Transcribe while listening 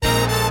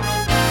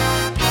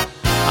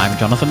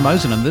Jonathan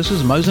Mosen, and this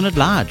is Mosen at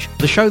Large,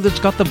 the show that's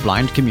got the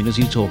blind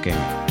community talking.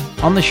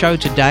 On the show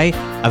today,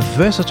 a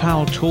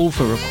versatile tool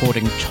for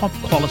recording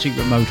top-quality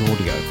remote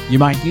audio. You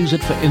might use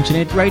it for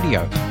internet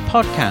radio,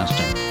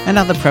 podcasting, and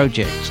other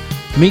projects.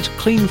 Meet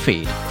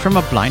CleanFeed from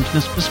a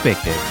blindness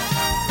perspective.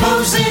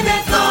 Mosen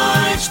at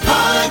Large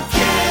Podcast.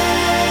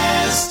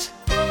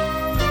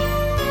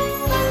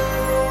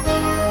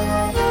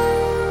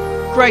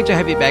 Great to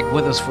have you back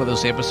with us for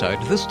this episode.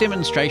 This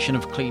demonstration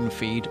of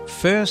CleanFeed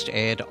first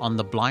aired on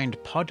the Blind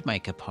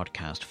Podmaker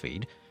podcast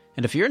feed.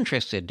 And if you're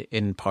interested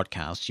in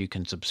podcasts, you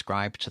can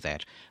subscribe to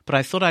that. But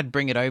I thought I'd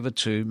bring it over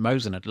to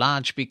Mosen at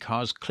Large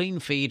because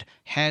CleanFeed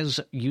has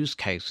use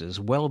cases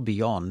well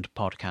beyond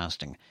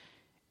podcasting.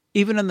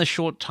 Even in the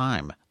short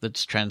time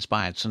that's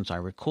transpired since I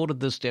recorded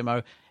this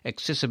demo,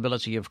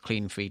 accessibility of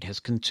CleanFeed has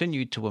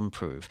continued to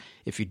improve.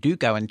 If you do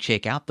go and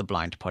check out the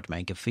Blind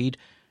Podmaker feed,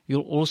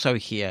 you'll also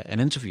hear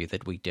an interview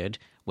that we did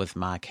with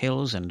Mark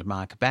Hills and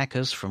Mark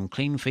Backus from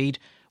CleanFeed,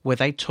 where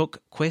they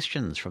took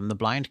questions from the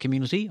blind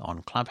community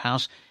on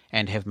Clubhouse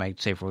and have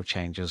made several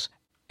changes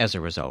as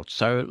a result.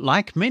 So,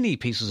 like many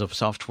pieces of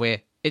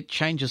software, it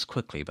changes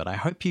quickly, but I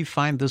hope you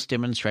find this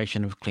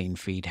demonstration of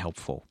CleanFeed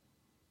helpful.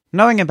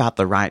 Knowing about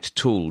the right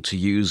tool to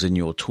use in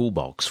your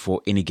toolbox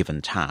for any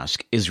given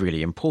task is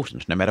really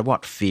important, no matter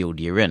what field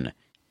you're in.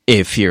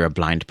 If you're a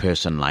blind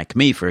person like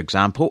me, for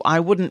example,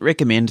 I wouldn't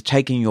recommend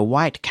taking your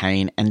white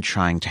cane and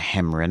trying to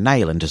hammer a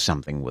nail into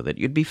something with it.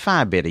 You'd be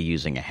far better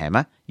using a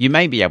hammer. You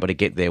may be able to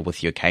get there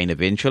with your cane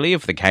eventually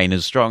if the cane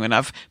is strong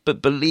enough,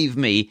 but believe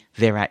me,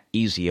 there are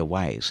easier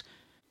ways.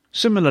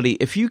 Similarly,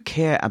 if you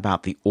care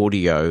about the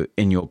audio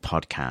in your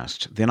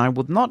podcast, then I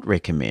would not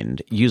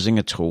recommend using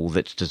a tool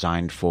that's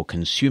designed for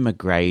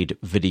consumer-grade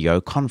video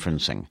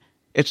conferencing.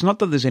 It's not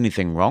that there's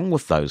anything wrong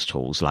with those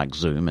tools like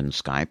Zoom and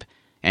Skype.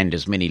 And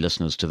as many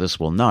listeners to this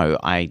will know,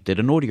 I did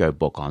an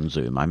audiobook on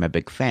Zoom. I'm a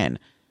big fan.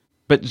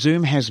 But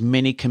Zoom has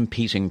many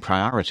competing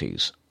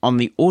priorities. On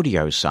the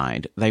audio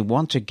side, they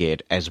want to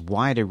get as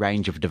wide a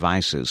range of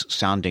devices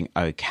sounding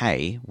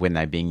okay when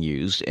they're being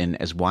used in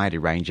as wide a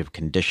range of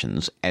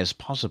conditions as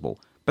possible.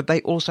 But they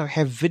also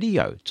have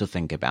video to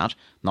think about,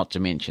 not to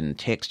mention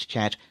text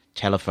chat,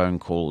 telephone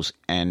calls,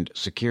 and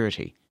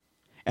security.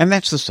 And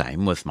that's the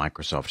same with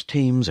Microsoft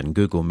Teams and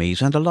Google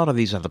Meet and a lot of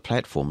these other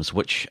platforms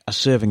which are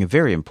serving a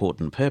very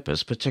important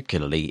purpose,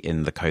 particularly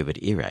in the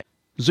COVID era.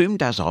 Zoom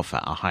does offer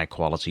a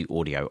high-quality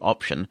audio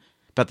option,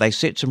 but they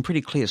set some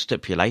pretty clear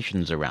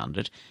stipulations around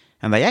it,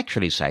 and they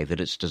actually say that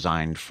it's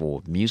designed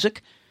for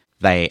music.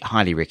 They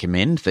highly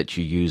recommend that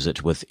you use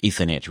it with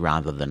Ethernet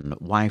rather than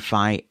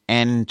Wi-Fi,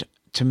 and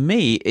to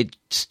me, it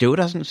still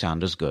doesn't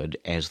sound as good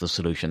as the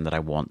solution that I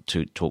want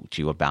to talk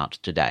to you about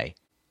today.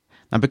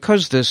 Now,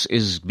 because this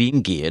is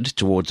being geared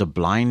towards a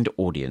blind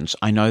audience,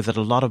 I know that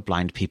a lot of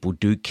blind people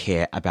do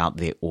care about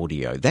their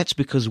audio. That's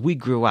because we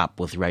grew up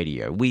with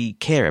radio. We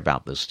care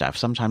about this stuff.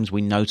 Sometimes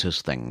we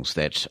notice things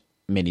that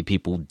many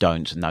people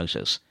don't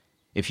notice.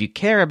 If you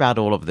care about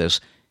all of this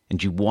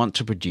and you want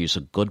to produce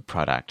a good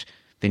product,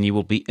 then you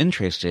will be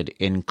interested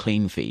in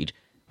CleanFeed,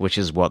 which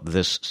is what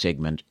this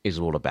segment is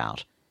all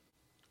about.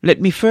 Let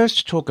me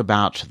first talk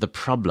about the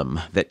problem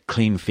that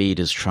CleanFeed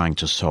is trying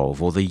to solve,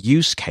 or the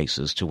use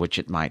cases to which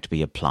it might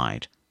be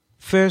applied.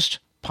 First,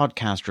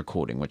 podcast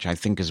recording, which I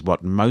think is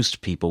what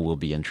most people will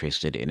be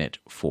interested in it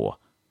for.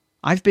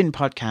 I've been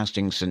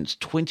podcasting since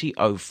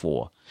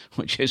 2004,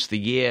 which is the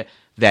year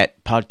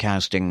that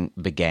podcasting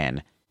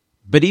began.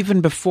 But even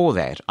before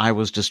that, I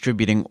was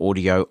distributing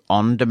audio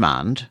on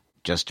demand,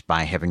 just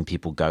by having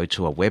people go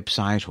to a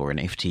website or an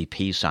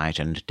FTP site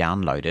and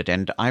download it,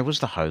 and I was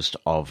the host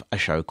of a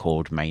show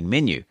called Main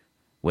Menu,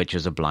 which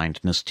is a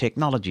blindness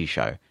technology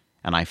show,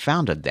 and I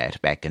founded that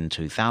back in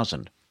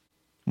 2000.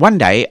 One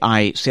day,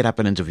 I set up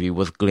an interview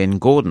with Glenn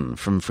Gordon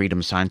from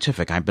Freedom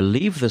Scientific. I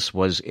believe this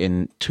was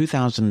in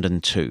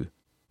 2002.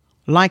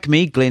 Like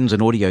me, Glenn's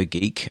an audio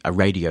geek, a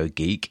radio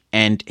geek,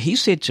 and he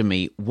said to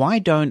me, why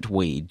don't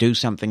we do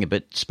something a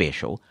bit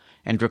special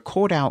and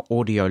record our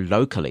audio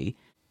locally?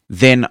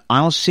 Then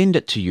I'll send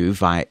it to you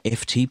via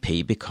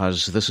FTP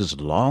because this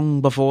is long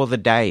before the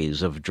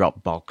days of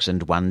Dropbox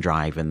and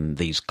OneDrive and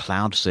these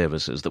cloud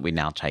services that we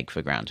now take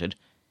for granted,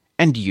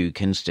 and you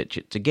can stitch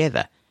it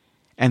together.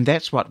 And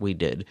that's what we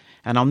did,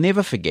 and I'll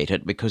never forget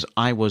it because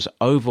I was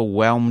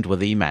overwhelmed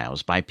with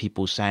emails by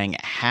people saying,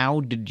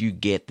 how did you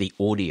get the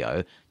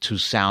audio to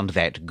sound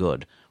that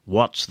good?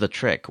 What's the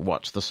trick?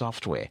 What's the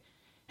software?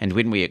 And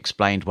when we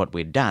explained what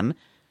we'd done,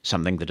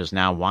 something that is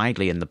now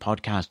widely in the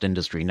podcast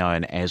industry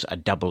known as a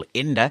double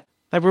ender,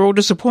 they were all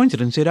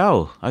disappointed and said,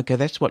 oh, okay,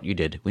 that's what you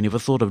did. We never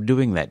thought of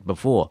doing that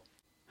before.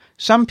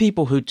 Some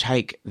people who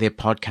take their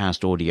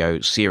podcast audio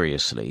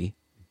seriously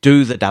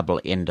do the double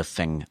ender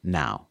thing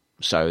now.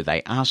 So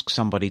they ask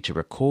somebody to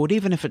record,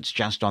 even if it's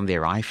just on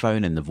their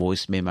iPhone in the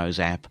Voice Memos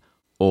app,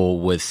 or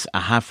with a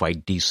halfway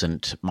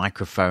decent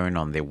microphone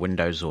on their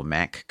Windows or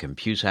Mac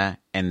computer,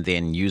 and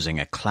then using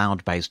a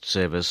cloud-based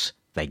service,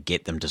 they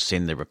get them to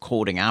send the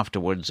recording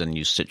afterwards and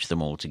you stitch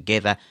them all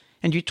together,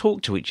 and you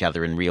talk to each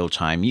other in real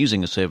time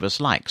using a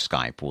service like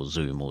Skype or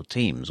Zoom or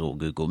Teams or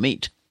Google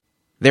Meet.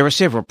 There are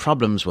several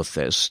problems with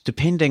this.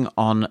 Depending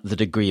on the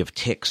degree of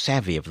tech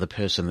savvy of the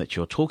person that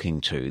you're talking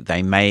to,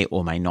 they may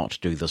or may not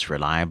do this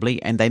reliably,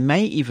 and they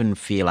may even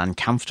feel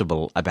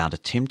uncomfortable about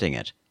attempting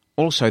it.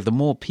 Also, the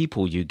more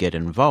people you get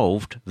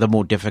involved, the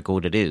more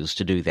difficult it is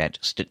to do that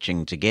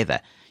stitching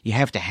together. You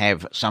have to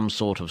have some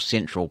sort of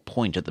central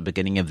point at the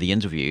beginning of the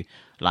interview,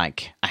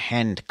 like a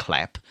hand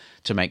clap,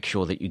 to make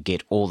sure that you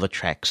get all the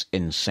tracks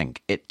in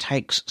sync. It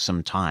takes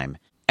some time.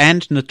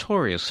 And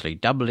notoriously,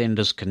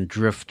 double-enders can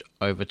drift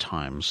over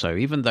time. So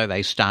even though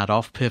they start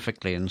off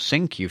perfectly in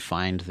sync, you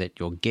find that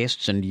your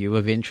guests and you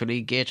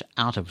eventually get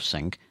out of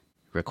sync,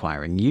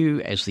 requiring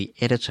you as the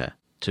editor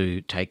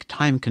to take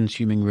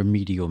time-consuming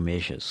remedial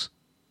measures.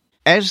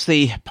 As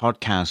the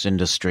podcast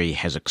industry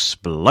has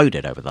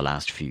exploded over the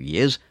last few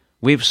years,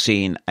 we've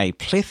seen a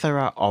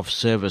plethora of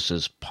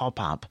services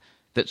pop up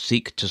that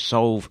seek to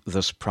solve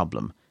this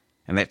problem.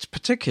 And that's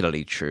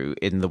particularly true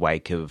in the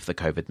wake of the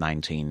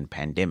COVID-19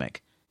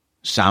 pandemic.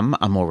 Some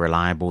are more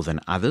reliable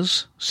than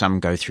others. Some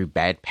go through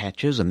bad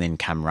patches and then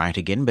come right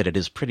again, but it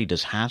is pretty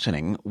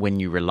disheartening when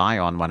you rely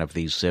on one of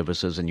these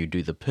services and you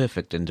do the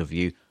perfect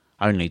interview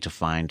only to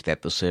find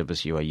that the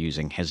service you are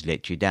using has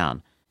let you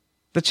down.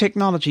 The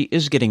technology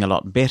is getting a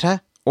lot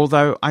better,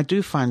 although I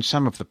do find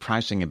some of the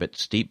pricing a bit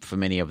steep for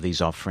many of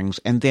these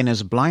offerings, and then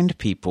as blind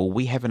people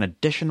we have an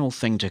additional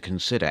thing to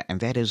consider,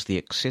 and that is the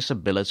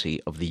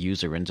accessibility of the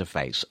user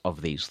interface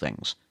of these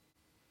things.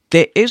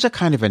 There is a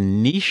kind of a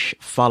niche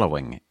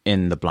following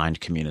in the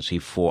blind community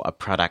for a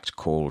product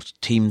called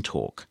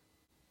TeamTalk,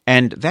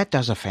 and that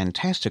does a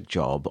fantastic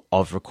job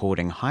of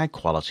recording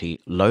high-quality,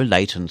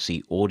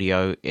 low-latency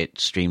audio. It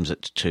streams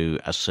it to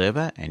a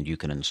server, and you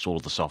can install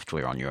the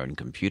software on your own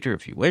computer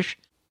if you wish.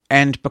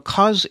 And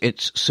because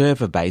it's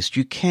server-based,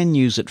 you can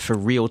use it for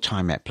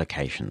real-time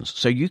applications.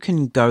 So you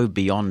can go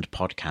beyond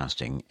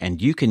podcasting,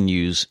 and you can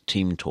use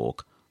TeamTalk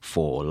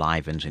for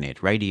live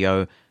internet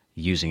radio,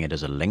 using it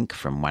as a link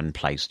from one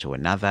place to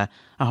another,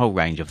 a whole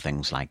range of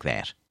things like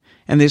that.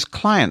 And there's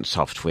client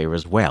software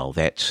as well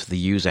that the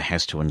user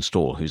has to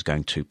install who's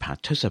going to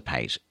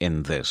participate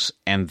in this,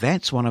 and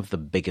that's one of the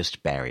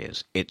biggest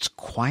barriers. It's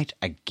quite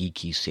a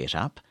geeky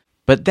setup,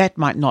 but that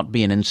might not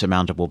be an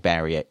insurmountable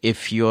barrier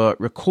if you're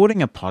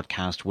recording a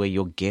podcast where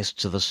your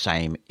guests are the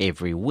same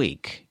every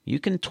week. You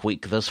can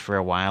tweak this for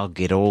a while,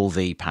 get all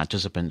the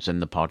participants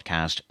in the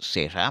podcast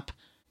set up,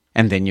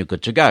 and then you're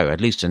good to go,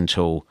 at least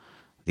until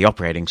the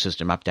operating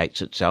system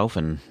updates itself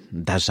and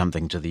does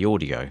something to the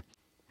audio.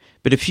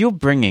 But if you're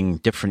bringing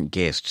different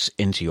guests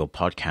into your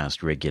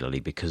podcast regularly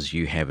because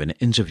you have an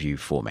interview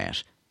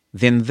format,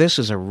 then this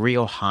is a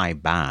real high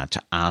bar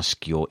to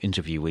ask your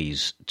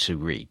interviewees to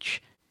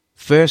reach.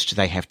 First,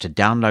 they have to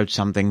download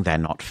something they're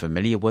not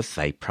familiar with,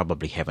 they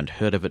probably haven't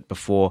heard of it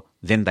before,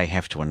 then they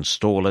have to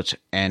install it,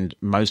 and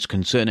most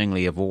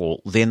concerningly of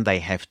all, then they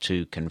have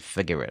to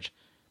configure it.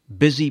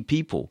 Busy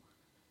people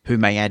who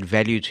may add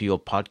value to your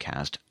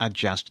podcast are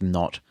just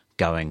not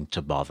going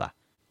to bother.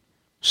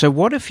 So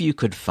what if you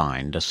could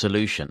find a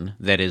solution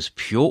that is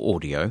pure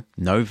audio,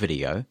 no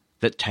video,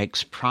 that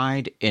takes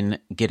pride in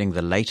getting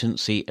the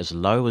latency as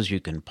low as you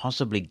can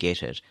possibly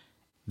get it,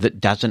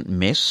 that doesn't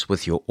mess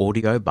with your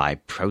audio by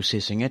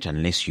processing it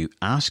unless you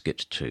ask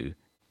it to,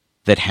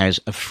 that has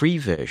a free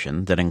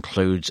version that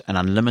includes an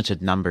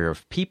unlimited number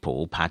of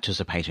people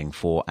participating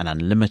for an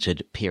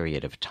unlimited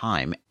period of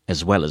time,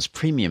 as well as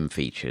premium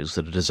features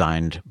that are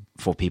designed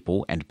for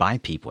people and by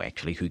people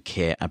actually who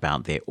care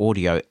about their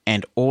audio,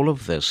 and all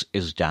of this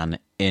is done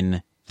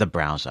in the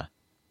browser,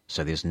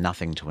 so there's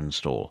nothing to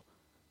install.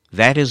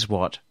 That is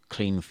what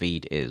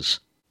CleanFeed is,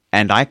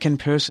 and I can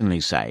personally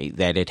say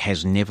that it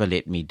has never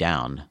let me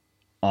down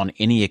on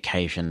any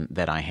occasion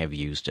that I have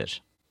used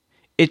it.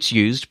 It's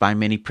used by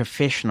many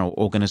professional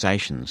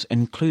organizations,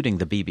 including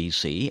the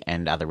BBC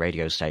and other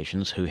radio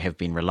stations who have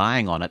been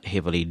relying on it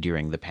heavily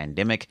during the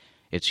pandemic.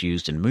 It's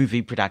used in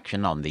movie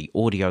production on the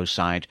audio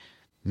side.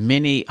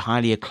 Many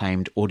highly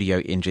acclaimed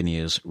audio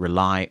engineers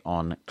rely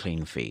on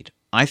CleanFeed.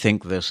 I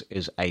think this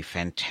is a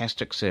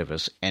fantastic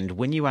service, and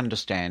when you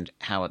understand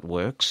how it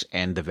works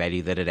and the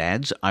value that it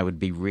adds, I would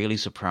be really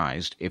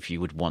surprised if you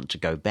would want to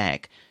go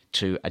back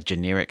to a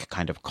generic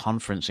kind of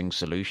conferencing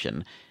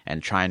solution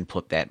and try and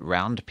put that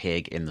round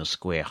peg in the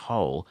square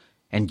hole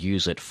and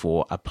use it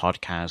for a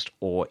podcast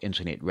or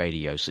internet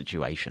radio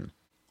situation.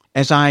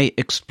 As I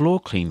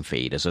explore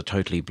CleanFeed as a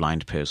totally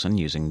blind person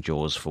using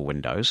JAWS for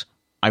Windows,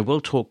 I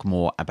will talk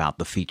more about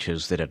the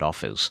features that it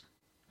offers.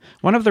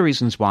 One of the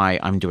reasons why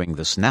I'm doing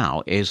this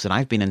now is that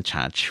I've been in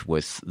touch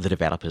with the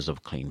developers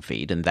of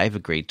CleanFeed, and they've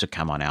agreed to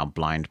come on our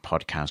Blind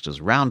Podcasters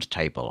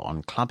Roundtable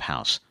on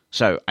Clubhouse.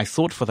 So I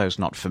thought for those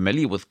not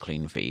familiar with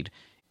CleanFeed,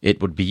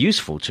 it would be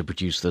useful to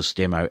produce this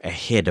demo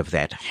ahead of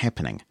that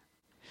happening.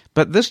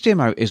 But this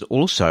demo is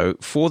also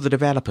for the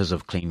developers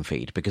of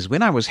CleanFeed, because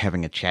when I was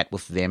having a chat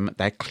with them,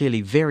 they're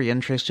clearly very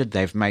interested.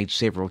 They've made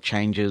several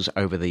changes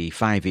over the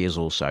 5 years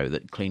or so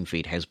that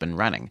CleanFeed has been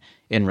running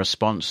in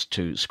response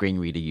to screen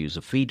reader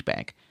user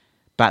feedback.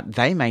 But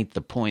they made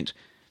the point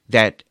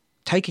that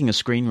taking a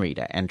screen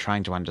reader and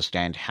trying to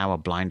understand how a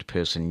blind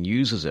person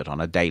uses it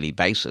on a daily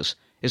basis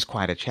is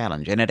quite a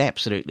challenge, and it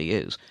absolutely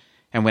is.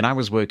 And when I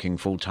was working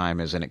full-time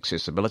as an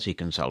accessibility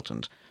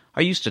consultant, I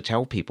used to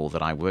tell people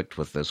that I worked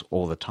with this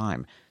all the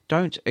time.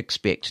 Don't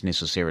expect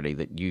necessarily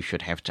that you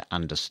should have to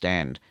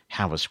understand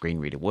how a screen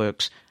reader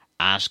works.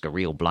 Ask a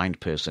real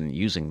blind person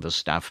using this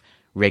stuff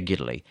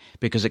regularly,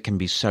 because it can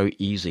be so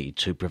easy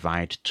to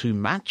provide too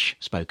much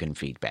spoken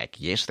feedback.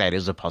 Yes, that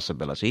is a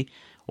possibility,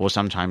 or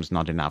sometimes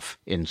not enough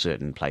in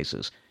certain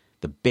places.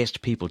 The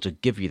best people to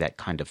give you that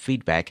kind of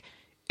feedback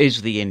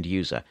is the end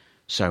user.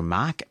 So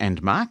Mark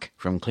and Mark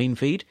from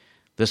CleanFeed,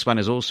 this one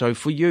is also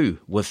for you,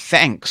 with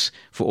thanks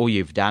for all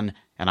you've done,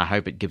 and I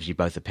hope it gives you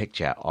both a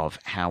picture of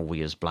how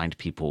we as blind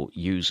people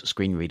use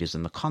screen readers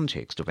in the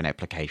context of an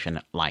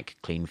application like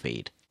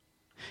CleanFeed.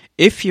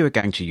 If you are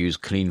going to use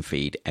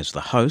CleanFeed as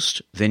the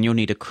host, then you'll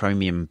need a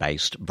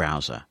Chromium-based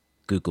browser.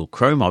 Google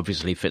Chrome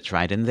obviously fits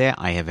right in there.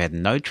 I have had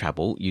no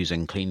trouble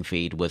using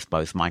CleanFeed with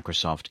both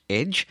Microsoft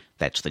Edge,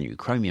 that's the new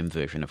Chromium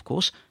version of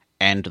course,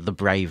 and the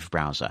Brave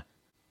browser.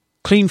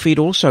 CleanFeed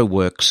also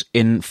works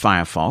in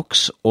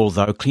Firefox,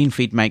 although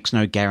CleanFeed makes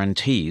no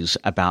guarantees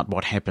about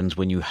what happens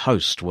when you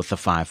host with the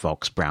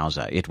Firefox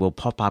browser. It will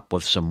pop up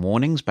with some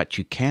warnings, but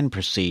you can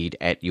proceed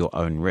at your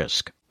own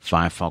risk.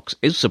 Firefox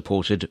is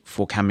supported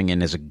for coming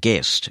in as a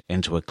guest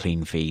into a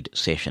CleanFeed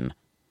session.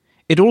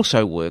 It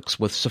also works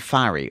with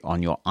Safari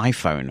on your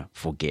iPhone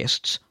for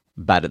guests,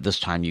 but at this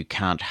time you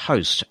can't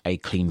host a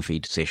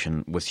CleanFeed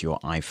session with your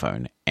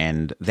iPhone,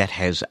 and that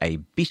has a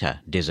beta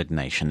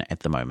designation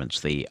at the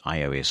moment, the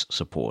iOS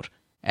support.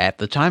 At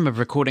the time of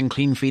recording,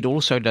 CleanFeed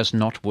also does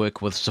not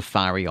work with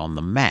Safari on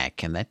the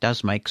Mac, and that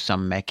does make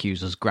some Mac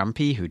users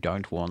grumpy who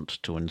don't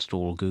want to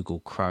install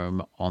Google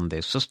Chrome on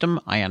their system.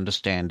 I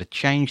understand a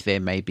change there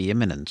may be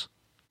imminent.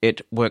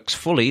 It works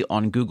fully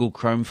on Google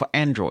Chrome for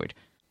Android,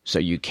 so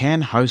you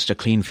can host a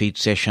CleanFeed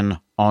session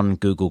on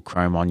Google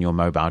Chrome on your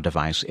mobile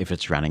device if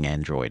it's running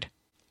Android.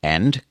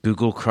 And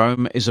Google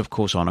Chrome is of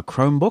course on a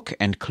Chromebook,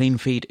 and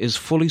CleanFeed is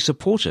fully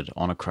supported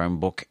on a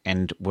Chromebook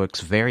and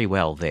works very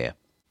well there.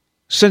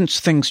 Since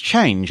things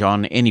change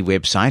on any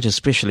website,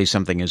 especially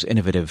something as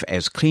innovative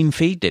as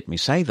CleanFeed, let me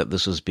say that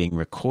this is being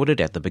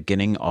recorded at the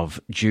beginning of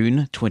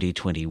June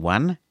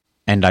 2021,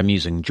 and I'm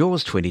using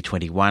JAWS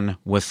 2021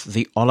 with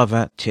the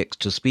Oliver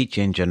text-to-speech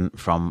engine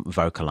from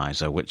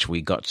Vocalizer, which we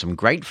got some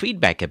great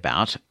feedback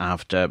about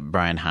after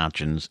Brian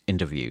Hartgen's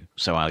interview,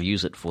 so I'll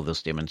use it for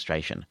this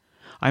demonstration.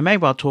 I may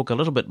well talk a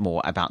little bit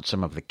more about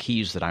some of the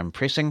keys that I'm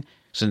pressing,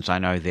 since I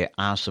know there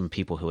are some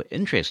people who are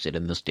interested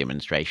in this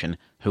demonstration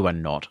who are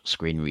not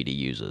screen reader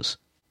users.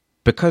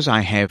 Because I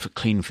have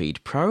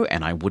CleanFeed Pro,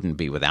 and I wouldn't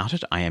be without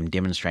it, I am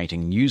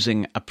demonstrating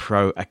using a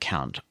Pro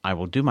account. I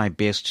will do my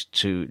best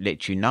to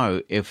let you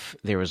know if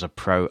there is a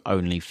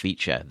Pro-only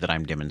feature that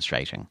I'm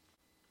demonstrating.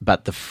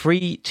 But the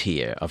free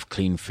tier of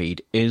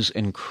CleanFeed is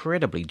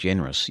incredibly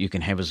generous. You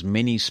can have as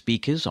many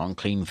speakers on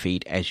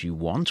CleanFeed as you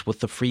want with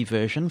the free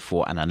version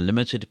for an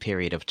unlimited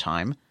period of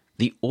time.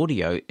 The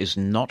audio is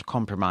not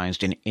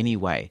compromised in any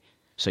way,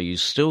 so you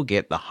still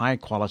get the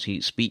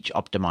high-quality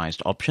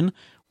speech-optimized option,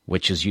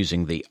 which is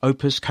using the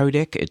Opus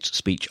codec. It's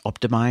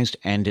speech-optimized,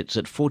 and it's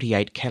at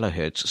 48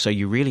 kHz, so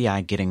you really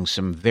are getting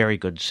some very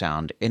good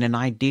sound. In an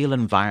ideal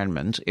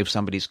environment, if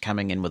somebody's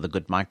coming in with a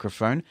good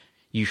microphone,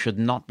 you should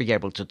not be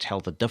able to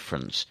tell the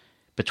difference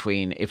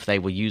between if they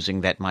were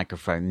using that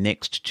microphone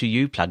next to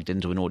you, plugged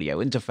into an audio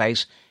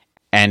interface,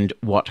 and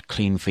what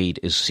CleanFeed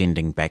is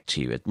sending back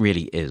to you. It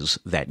really is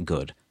that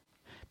good.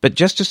 But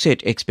just to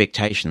set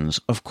expectations,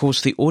 of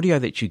course, the audio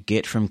that you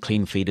get from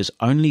CleanFeed is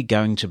only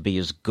going to be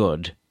as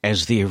good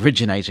as the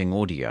originating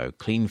audio.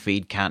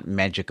 CleanFeed can't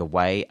magic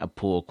away a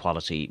poor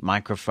quality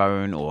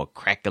microphone or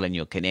crackle in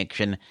your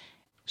connection.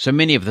 So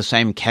many of the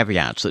same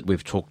caveats that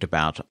we've talked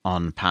about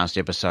on past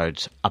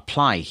episodes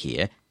apply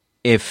here.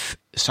 If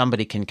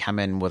somebody can come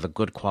in with a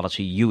good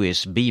quality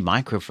USB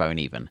microphone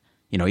even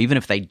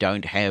if they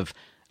don't have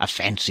a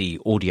fancy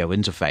audio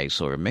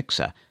interface or a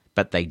mixer,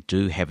 but they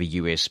do have a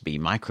USB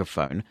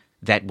microphone,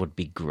 that would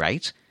be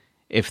great.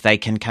 If they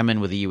can come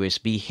in with a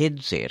USB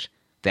headset,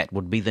 that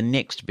would be the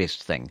next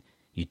best thing.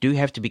 You do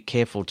have to be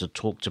careful to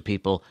talk to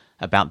people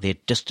about their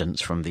distance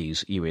from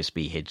these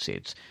USB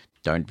headsets.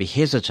 Don't be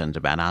hesitant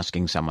about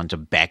asking someone to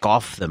back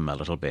off them a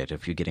little bit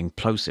if you're getting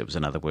plosives,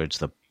 in other words,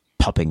 the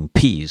popping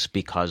P's,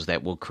 because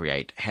that will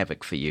create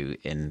havoc for you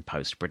in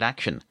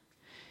post-production.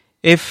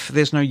 If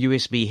there's no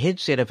USB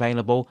headset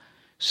available,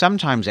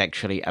 sometimes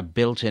actually a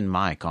built-in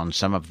mic on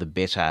some of the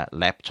better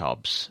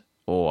laptops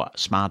or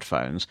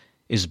smartphones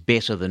is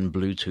better than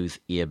Bluetooth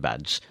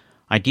earbuds.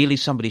 Ideally,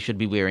 somebody should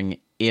be wearing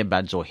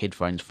earbuds or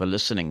headphones for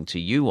listening to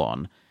you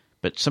on,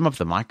 but some of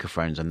the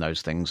microphones in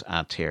those things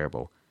are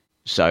terrible.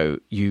 So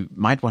you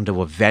might want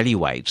to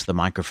evaluate the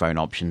microphone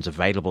options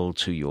available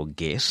to your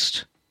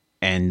guest,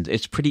 and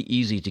it's pretty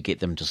easy to get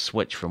them to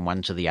switch from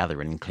one to the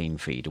other in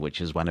CleanFeed, which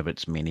is one of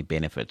its many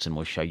benefits, and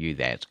we'll show you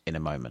that in a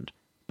moment.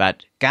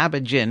 But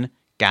garbage in,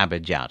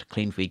 garbage out.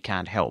 CleanFeed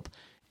can't help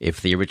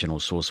if the original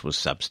source was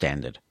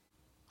substandard.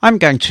 I'm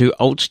going to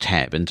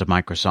Alt-Tab into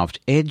Microsoft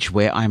Edge,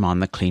 where I'm on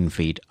the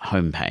CleanFeed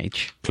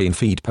homepage.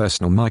 CleanFeed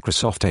Personal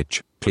Microsoft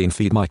Edge.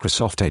 CleanFeed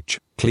Microsoft Edge.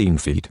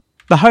 CleanFeed.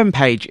 The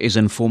homepage is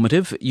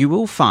informative. You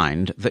will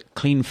find that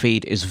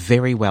CleanFeed is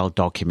very well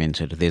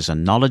documented. There's a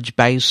knowledge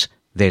base,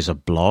 there's a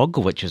blog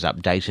which is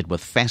updated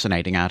with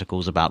fascinating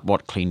articles about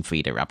what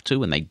CleanFeed are up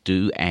to, and they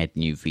do add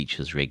new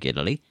features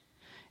regularly.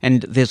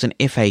 And there's an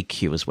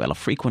FAQ as well, a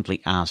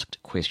frequently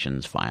asked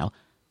questions file,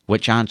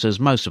 which answers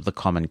most of the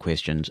common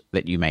questions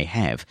that you may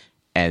have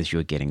as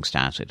you're getting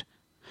started.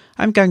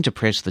 I'm going to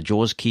press the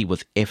JAWS key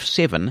with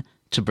F7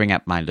 to bring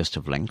up my list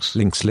of links.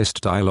 Links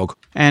list dialog.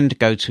 And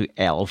go to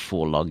L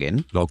for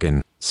login.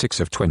 Login, 6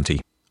 of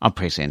 20. I'll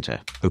press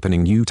enter.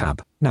 Opening new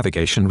tab,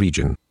 navigation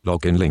region,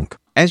 login link.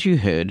 As you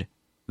heard,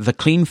 the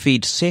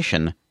CleanFeed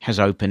session has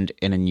opened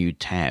in a new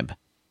tab.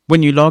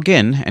 When you log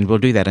in, and we'll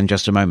do that in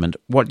just a moment,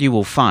 what you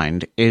will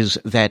find is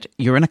that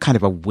you're in a kind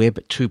of a Web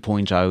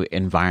 2.0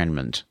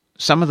 environment.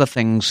 Some of the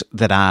things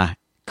that are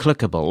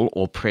clickable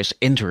or press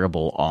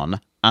enterable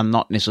on are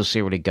not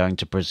necessarily going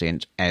to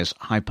present as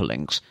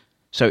hyperlinks.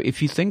 So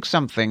if you think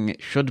something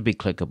should be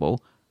clickable,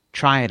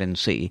 try it and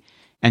see,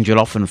 and you'll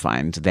often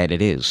find that it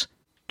is.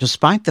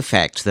 Despite the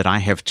fact that I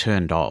have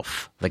turned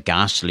off the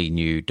ghastly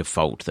new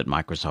default that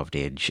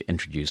Microsoft Edge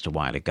introduced a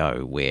while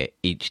ago, where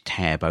each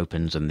tab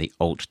opens in the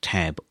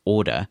Alt-Tab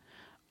order,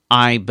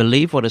 I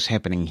believe what is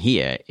happening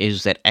here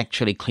is that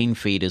actually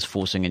CleanFeed is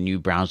forcing a new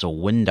browser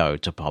window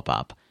to pop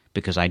up,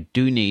 because I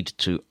do need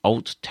to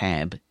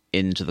Alt-Tab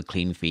into the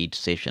CleanFeed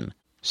session.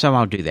 So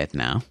I'll do that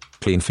now.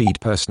 CleanFeed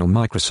Personal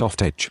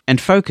Microsoft Edge. And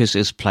focus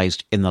is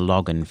placed in the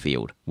login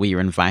field, where you're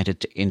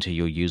invited to enter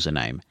your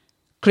username.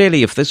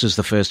 Clearly, if this is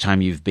the first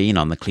time you've been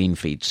on the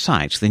CleanFeed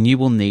site, then you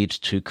will need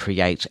to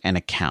create an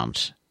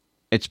account.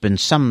 It's been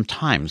some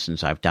time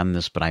since I've done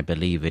this, but I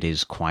believe it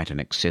is quite an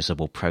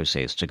accessible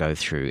process to go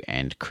through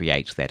and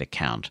create that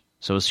account.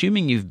 So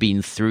assuming you've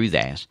been through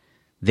that,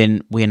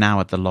 then we're now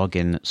at the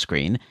login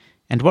screen.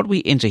 And what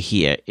we enter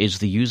here is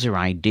the user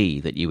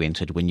ID that you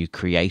entered when you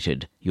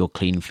created your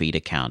CleanFeed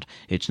account.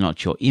 It's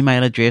not your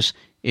email address,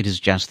 it is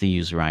just the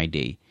user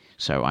ID.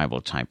 So I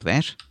will type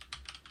that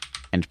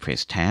and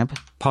press Tab.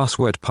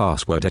 Password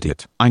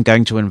edit. I'm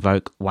going to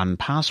invoke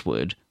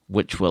 1Password,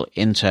 which will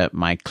enter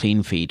my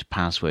CleanFeed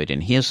password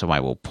in here, so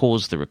I will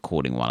pause the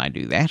recording while I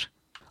do that.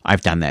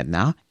 I've done that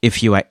now.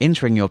 If you are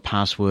entering your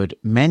password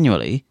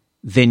manually,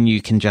 then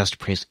you can just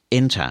press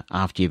Enter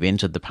after you've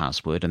entered the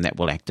password, and that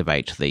will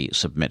activate the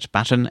Submit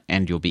button,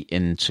 and you'll be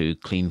into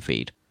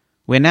CleanFeed.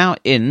 We're now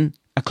in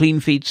a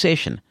CleanFeed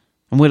session,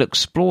 and we'll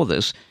explore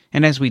this,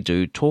 and as we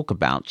do, talk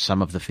about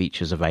some of the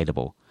features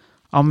available.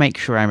 I'll make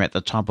sure I'm at the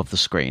top of the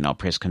screen. I'll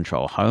press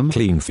Control Home.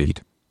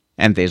 CleanFeed.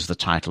 And there's the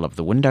title of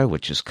the window,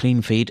 which is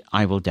CleanFeed.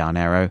 I will down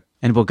arrow,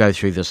 and we'll go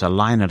through this a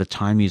line at a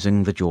time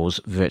using the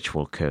JAWS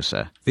virtual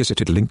cursor.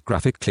 Visited link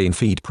graphic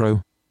CleanFeed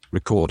Pro.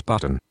 Record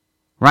button.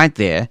 Right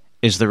there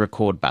is the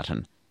record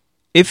button.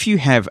 If you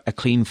have a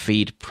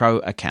CleanFeed Pro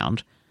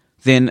account,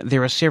 then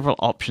there are several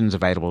options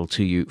available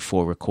to you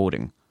for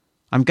recording.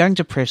 I'm going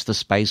to press the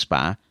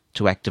spacebar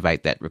to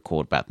activate that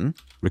record button.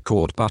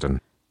 Record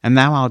button. And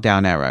now I'll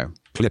down arrow.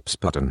 Clips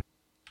button.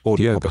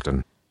 Audio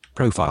button.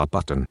 Profile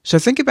button. So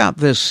think about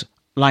this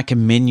like a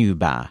menu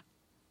bar.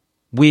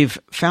 We've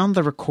found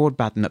the record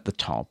button at the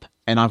top,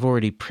 and I've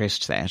already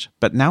pressed that,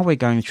 but now we're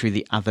going through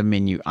the other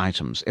menu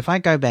items. If I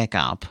go back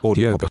up,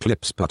 Audio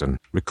clips button,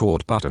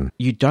 record button.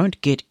 You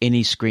don't get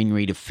any screen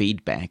reader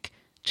feedback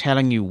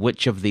telling you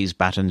which of these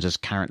buttons is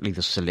currently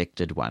the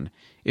selected one.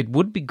 It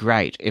would be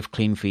great if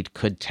CleanFeed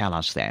could tell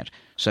us that,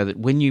 so that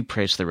when you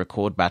press the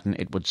record button,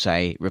 it would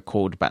say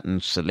record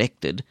button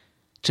selected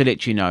to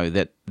let you know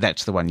that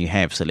that's the one you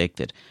have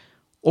selected.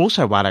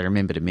 Also, while I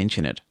remember to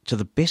mention it, to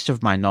the best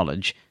of my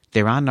knowledge,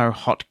 there are no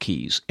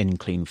hotkeys in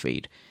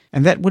CleanFeed.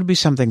 And that would be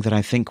something that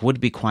I think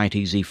would be quite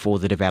easy for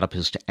the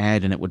developers to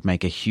add, and it would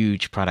make a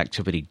huge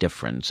productivity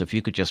difference. If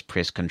you could just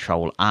press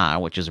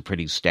Control-R, which is a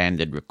pretty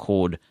standard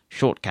record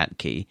shortcut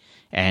key,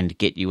 and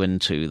get you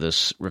into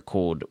this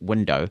record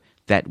window,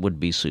 that would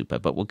be super.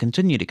 But we'll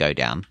continue to go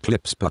down.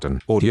 Clips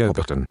button, audio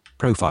button,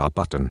 profile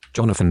button,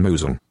 Jonathan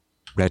Mosen.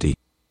 Ready.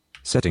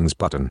 Settings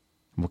button.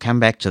 We'll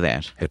come back to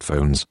that.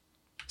 Headphones.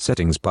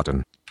 Settings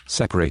button.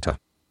 Separator.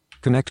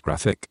 Connect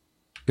graphic.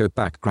 Go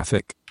back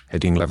graphic.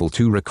 Heading level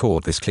 2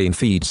 record this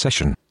CleanFeed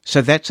session.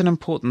 So that's an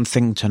important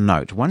thing to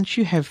note. Once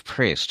you have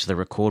pressed the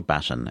record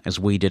button, as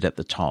we did at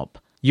the top,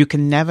 you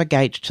can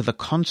navigate to the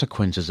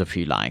consequences, if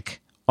you like,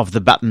 of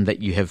the button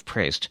that you have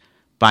pressed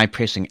by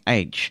pressing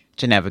H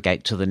to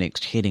navigate to the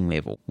next heading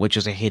level, which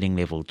is a heading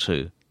level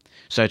 2.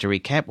 So to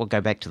recap, we'll go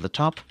back to the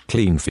top.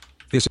 CleanFeed.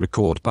 This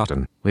record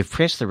button. We've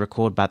pressed the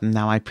record button.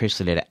 Now I press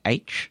the letter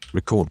H.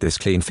 Record this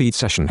CleanFeed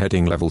session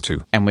heading level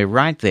 2. And we're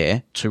right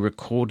there to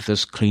record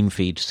this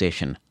CleanFeed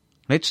session.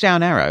 Let's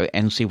down arrow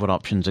and see what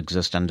options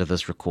exist under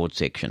this record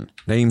section.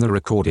 Name the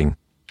recording.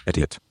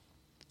 Edit.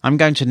 I'm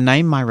going to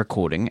name my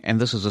recording, and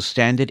this is a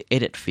standard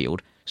edit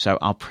field, so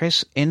I'll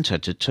press Enter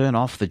to turn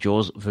off the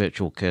JAWS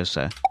virtual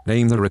cursor.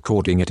 Name the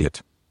recording.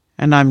 Edit.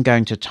 And I'm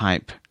going to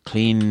type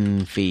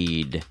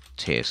CleanFeed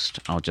test.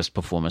 I'll just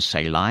perform a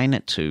say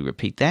line to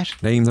repeat that.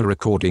 Name the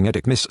recording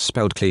edit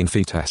misspelled clean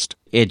feed test.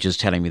 Edge is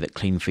telling me that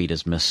clean feed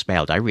is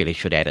misspelled. I really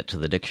should add it to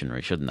the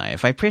dictionary, shouldn't I?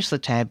 If I press the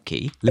tab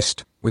key...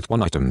 List, with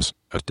 1 items,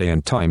 a day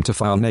and time to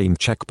file name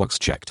checkbox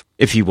checked.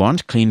 If you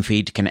want, clean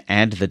feed can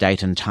add the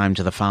date and time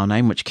to the file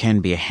name, which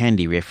can be a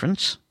handy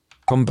reference.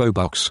 Combo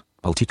box,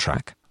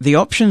 multi-track. The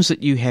options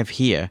that you have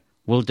here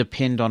will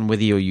depend on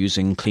whether you're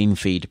using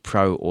CleanFeed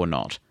Pro or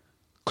not.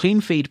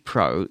 CleanFeed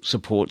Pro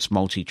supports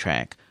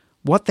multi-track.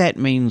 What that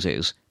means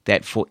is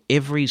that for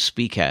every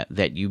speaker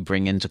that you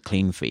bring into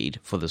CleanFeed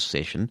for this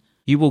session,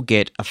 you will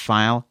get a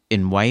file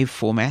in WAV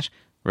format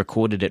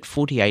recorded at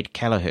 48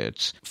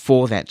 kHz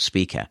for that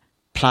speaker.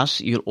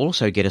 Plus, you'll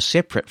also get a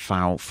separate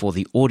file for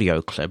the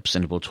audio clips,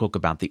 and we'll talk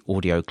about the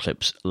audio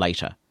clips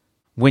later.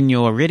 When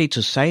you're ready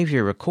to save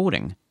your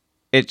recording,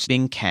 it's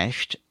being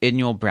cached in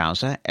your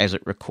browser as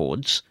it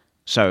records,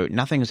 so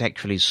nothing is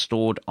actually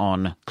stored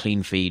on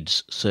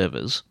CleanFeed's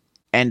servers.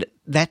 And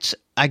that's,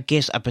 I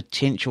guess, a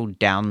potential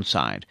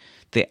downside.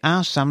 There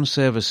are some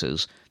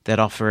services that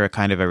offer a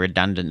kind of a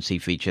redundancy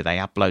feature. They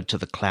upload to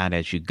the cloud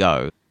as you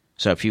go.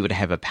 So if you were to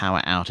have a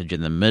power outage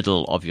in the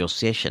middle of your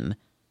session,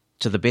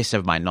 to the best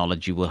of my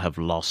knowledge, you will have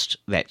lost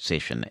that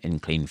session in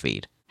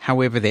CleanFeed.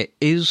 However, there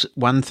is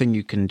one thing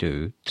you can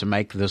do to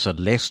make this a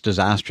less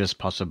disastrous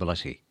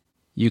possibility.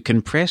 You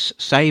can press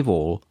Save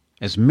All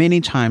as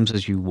many times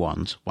as you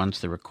want once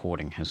the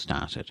recording has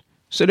started.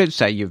 So let's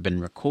say you've been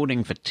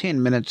recording for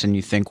 10 minutes and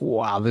you think,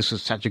 wow, this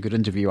is such a good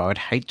interview, I would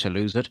hate to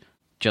lose it.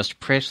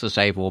 Just press the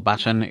Save All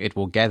button. It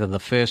will gather the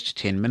first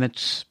 10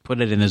 minutes, put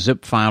it in a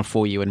zip file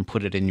for you, and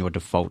put it in your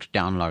default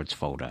downloads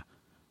folder.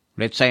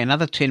 Let's say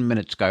another 10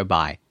 minutes go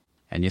by,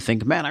 and you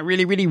think, man, I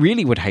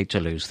really would hate to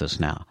lose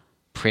this now.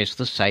 Press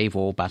the Save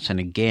All button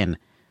again.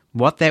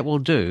 What that will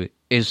do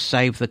is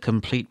save the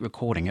complete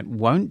recording. It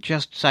won't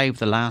just save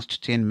the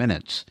last 10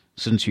 minutes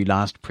since you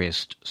last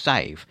pressed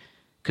Save,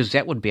 because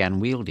that would be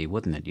unwieldy,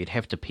 wouldn't it? You'd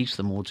have to piece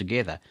them all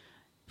together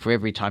for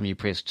every time you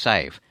pressed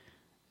Save.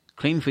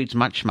 CleanFeed's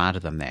much smarter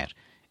than that.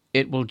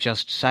 It will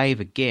just save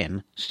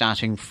again,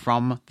 starting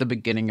from the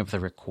beginning of the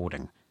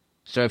recording.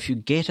 So if you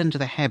get into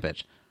the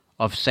habit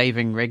of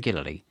saving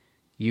regularly,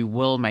 you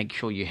will make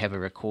sure you have a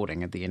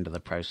recording at the end of the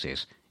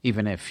process,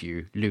 even if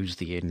you lose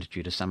the end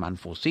due to some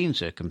unforeseen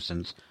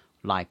circumstance,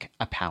 like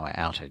a power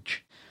outage.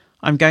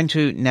 I'm going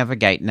to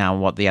navigate now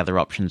what the other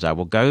options are.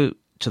 We'll go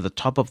to the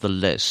top of the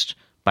list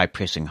by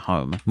pressing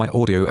Home. My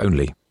audio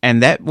only.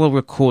 And that will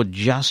record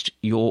just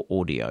your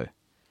audio.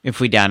 If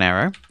we down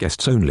arrow,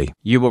 Guests only.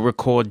 you will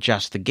record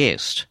just the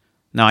guest.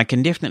 Now, I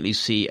can definitely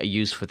see a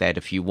use for that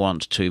if you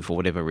want to, for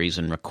whatever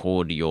reason,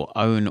 record your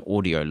own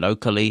audio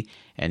locally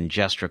and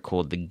just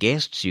record the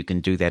guests. You can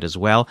do that as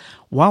well.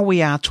 While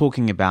we are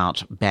talking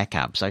about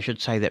backups, I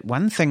should say that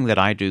one thing that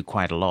I do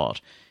quite a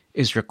lot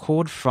is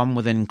record from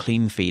within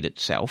CleanFeed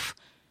itself.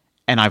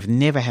 And I've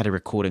never had a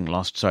recording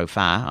lost so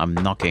far. I'm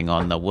knocking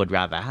on the wood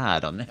rather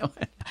hard on that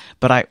one.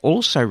 But I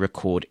also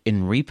record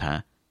in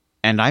Reaper,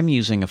 and I'm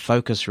using a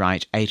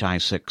Focusrite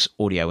 8i6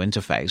 audio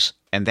interface,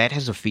 and that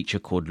has a feature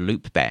called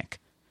Loopback.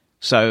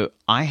 So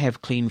I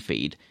have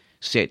CleanFeed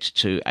set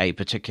to a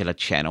particular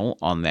channel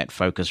on that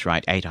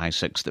Focusrite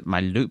 8i6 that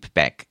my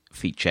Loopback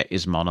feature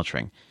is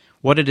monitoring.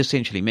 What it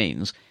essentially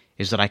means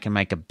is that I can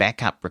make a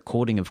backup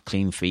recording of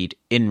CleanFeed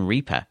in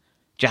Reaper,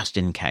 just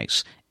in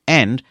case.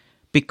 And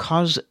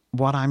because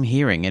what I'm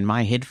hearing in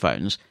my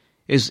headphones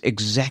is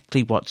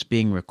exactly what's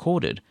being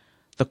recorded,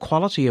 the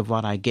quality of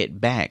what I get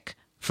back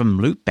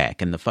from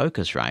Loopback in the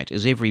Focusrite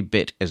is every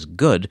bit as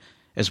good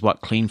as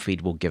what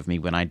CleanFeed will give me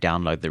when I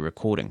download the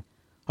recording.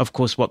 Of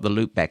course, what the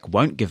Loopback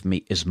won't give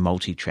me is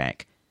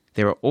multi-track.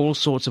 There are all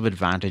sorts of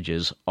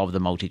advantages of the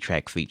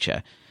multi-track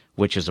feature,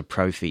 which is a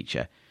pro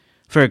feature.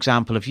 For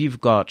example, if you've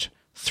got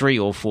 3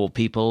 or 4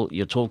 people,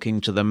 you're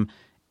talking to them,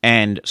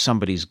 and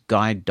somebody's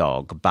guide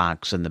dog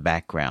barks in the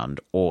background,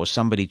 or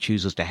somebody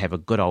chooses to have a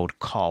good old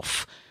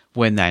cough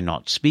when they're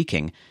not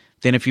speaking,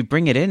 then if you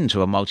bring it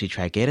into a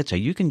multi-track editor,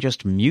 you can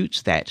just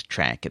mute that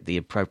track at the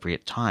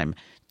appropriate time,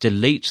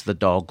 delete the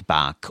dog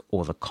bark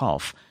or the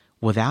cough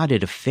without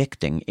it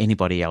affecting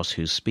anybody else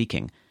who's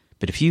speaking.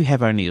 But if you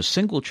have only a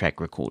single track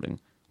recording,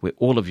 where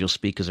all of your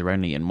speakers are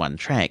only in one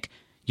track,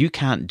 you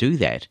can't do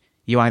that.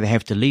 You either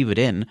have to leave it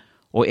in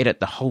or edit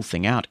the whole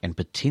thing out and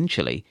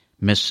potentially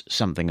miss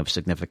something of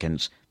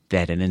significance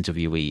that an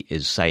interviewee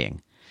is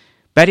saying.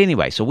 But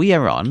anyway, so we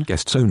are on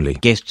Guests only.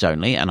 Guests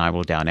only, and I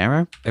will down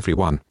arrow.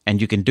 Everyone.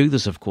 And you can do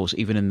this, of course,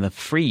 even in the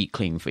free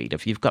CleanFeed.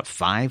 If you've got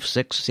 5,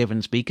 6,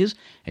 7 speakers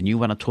and you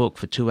want to talk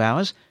for 2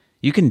 hours,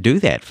 you can do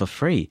that for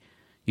free.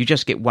 You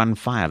just get one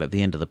file at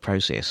the end of the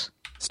process.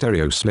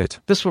 Stereo split.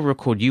 This will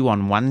record you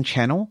on one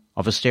channel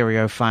of a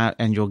stereo file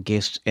and your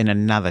guests in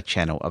another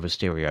channel of a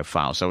stereo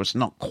file. So it's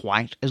not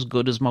quite as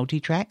good as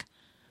multi-track,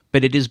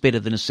 but it is better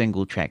than a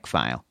single track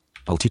file.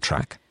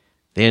 Multi-track.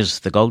 There's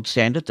the gold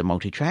standard, the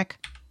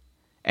multi-track.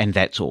 And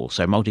that's all.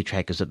 So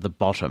multi-track is at the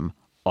bottom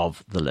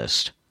of the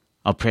list.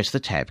 I'll press the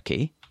tab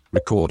key.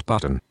 Record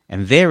button.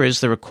 And there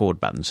is the record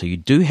button. So you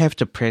do have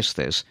to press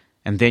this,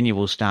 and then you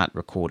will start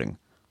recording.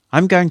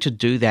 I'm going to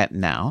do that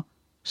now.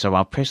 So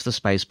I'll press the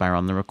spacebar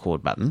on the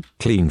record button.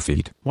 Clean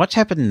feed. What's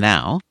happened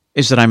now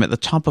is that I'm at the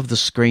top of the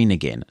screen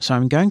again. So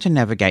I'm going to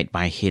navigate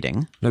by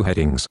heading. No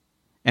headings.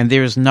 And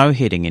there is no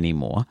heading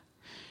anymore.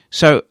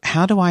 So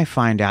how do I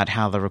find out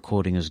how the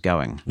recording is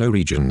going? No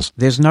regions.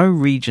 There's no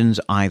regions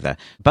either.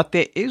 But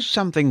there is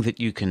something that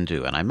you can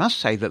do. And I must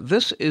say that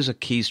this is a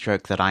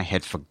keystroke that I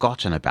had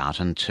forgotten about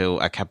until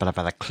a couple of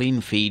other clean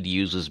feed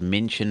users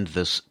mentioned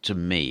this to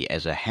me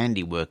as a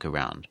handy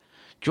workaround.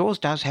 JAWS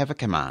does have a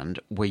command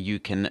where you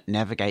can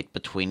navigate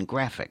between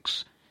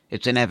graphics.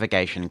 It's a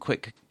navigation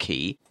quick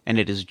key, and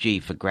it is G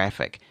for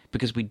graphic,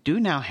 because we do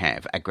now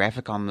have a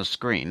graphic on the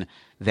screen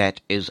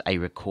that is a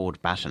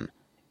record button.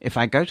 If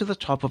I go to the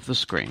top of the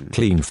screen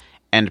Clean.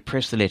 and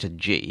press the letter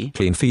G,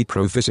 Clean feed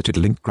pro visited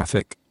link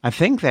graphic. I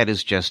think that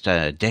is just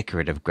a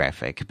decorative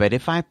graphic, but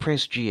if I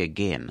press G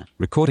again,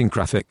 Recording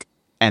graphic.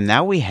 and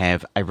now we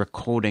have a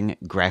recording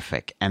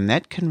graphic, and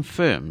that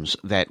confirms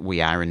that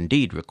we are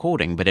indeed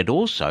recording, but it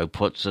also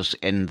puts us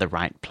in the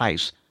right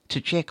place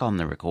to check on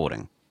the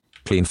recording.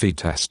 Clean feed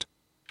test.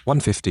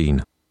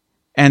 115.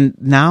 And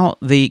now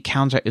the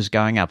counter is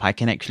going up. I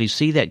can actually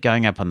see that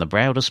going up on the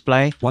Braille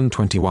display.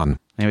 121.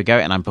 There we go,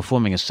 and I'm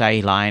performing a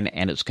say line,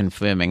 and it's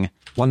confirming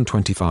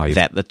 125.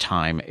 that the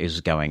time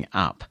is going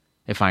up.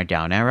 If I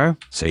down arrow,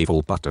 Save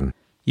all button.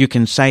 you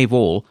can save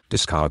all.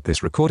 Discard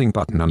this recording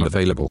button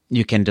unavailable.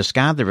 You can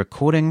discard the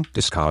recording.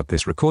 Discard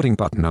this recording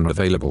button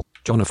unavailable.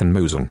 Jonathan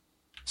Mosen.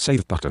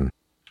 Save button.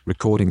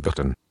 Recording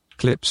button.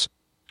 Clips.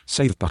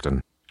 Save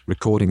button.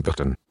 Recording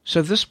button.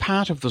 So this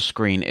part of the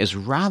screen is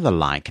rather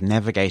like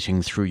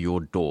navigating through your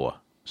door,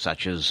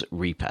 such as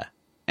Reaper.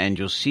 And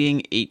you're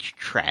seeing each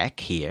track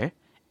here,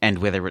 and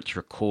whether it's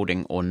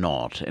recording or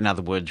not. In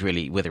other words,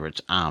 really, whether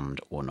it's armed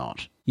or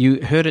not.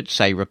 You heard it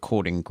say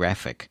recording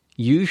graphic.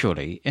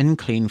 Usually, in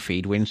Clean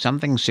Feed, when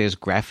something says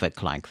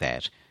graphic like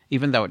that,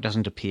 even though it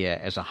doesn't appear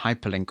as a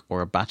hyperlink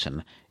or a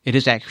button, it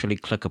is actually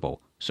clickable.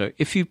 So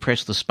if you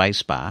press the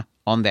spacebar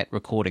on that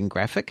recording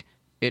graphic,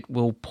 it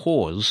will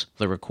pause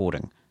the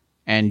recording.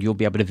 And you'll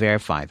be able to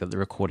verify that the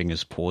recording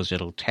is paused.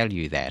 It'll tell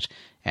you that,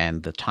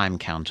 and the time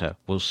counter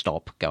will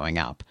stop going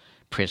up.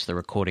 Press the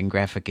recording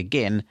graphic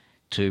again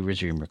to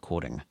resume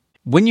recording.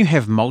 When you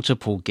have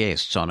multiple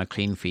guests on a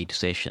Clean Feed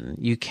session,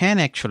 you can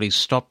actually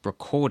stop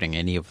recording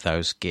any of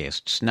those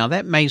guests. Now,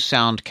 that may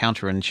sound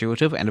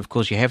counterintuitive, and of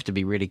course you have to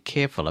be really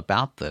careful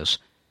about this,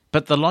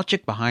 but the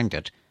logic behind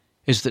it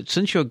is that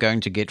since you're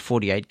going to get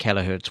 48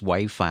 kilohertz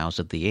wave files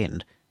at the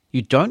end,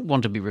 you don't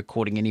want to be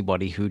recording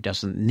anybody who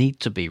doesn't need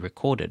to be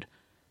recorded.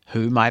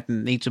 Who might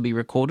need to be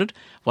recorded?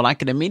 Well, I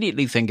can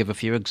immediately think of a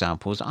few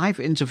examples. I've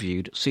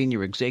interviewed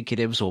senior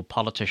executives or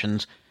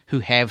politicians who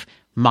have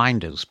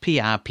minders,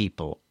 PR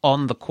people,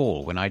 on the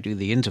call when I do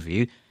the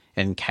interview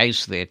in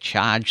case their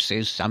charge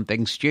says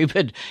something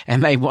stupid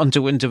and they want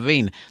to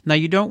intervene. Now,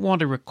 you don't want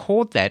to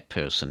record that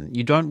person.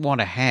 You don't want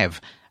to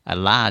have a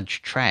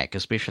large track,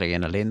 especially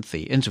in a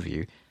lengthy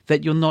interview,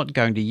 that you're not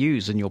going to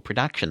use in your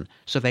production.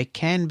 So they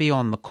can be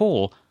on the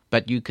call,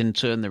 but you can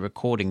turn the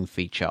recording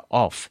feature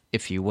off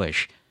if you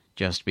wish.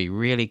 Just be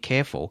really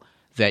careful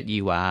that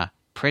you are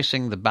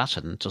pressing the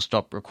button to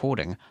stop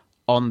recording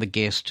on the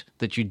guest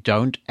that you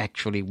don't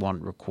actually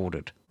want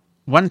recorded.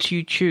 Once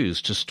you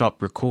choose to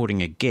stop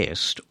recording a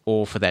guest,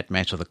 or for that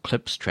matter the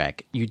clips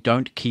track, you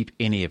don't keep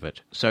any of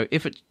it. So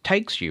if it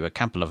takes you a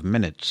couple of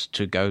minutes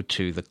to go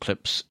to the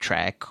clips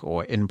track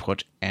or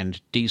input and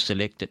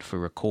deselect it for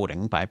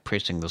recording by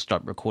pressing the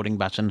stop recording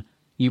button,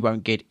 you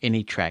won't get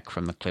any track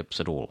from the clips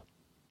at all.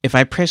 If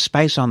I press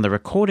space on the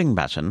recording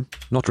button,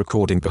 Not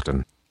recording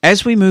button.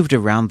 as we moved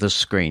around the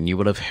screen, you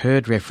will have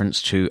heard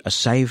reference to a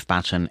save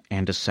button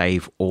and a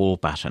save all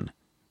button.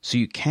 So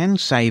you can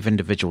save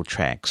individual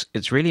tracks.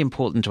 It's really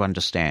important to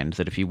understand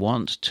that if you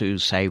want to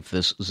save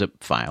this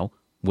zip file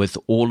with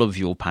all of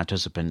your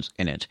participants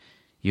in it,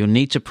 you'll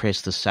need to press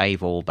the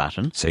save all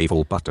button. Save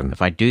all button.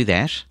 If I do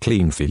that,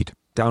 Clean feed.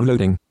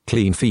 Downloading.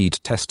 Clean feed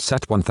test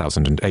set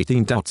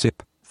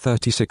 1018.zip.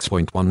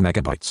 36.1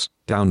 megabytes.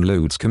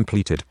 Downloads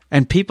completed.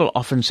 and people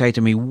often say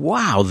to me,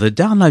 wow, the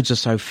downloads are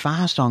so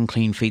fast on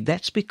Clean Feed.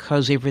 That's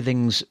because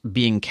everything's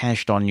being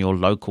cached on your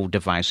local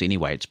device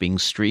anyway. It's being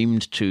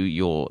streamed to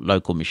your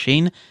local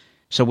machine.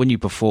 So when you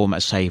perform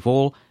a save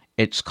all,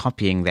 it's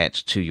copying that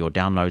to your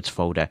downloads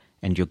folder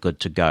and you're good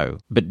to go.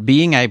 But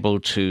being able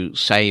to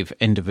save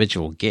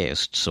individual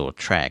guests or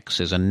tracks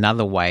is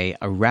another way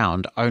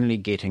around only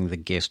getting the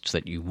guests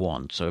that you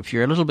want. So if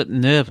you're a little bit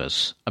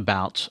nervous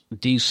about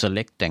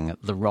deselecting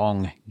the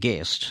wrong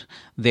guest,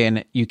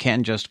 then you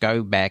can just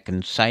go back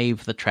and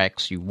save the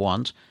tracks you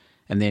want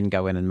and then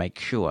go in and make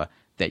sure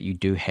that you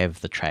do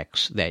have the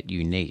tracks that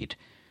you need.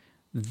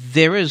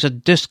 There is a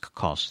disk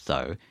cost,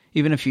 though.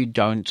 Even if you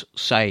don't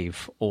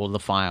save all the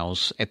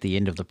files at the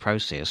end of the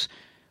process,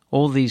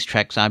 all these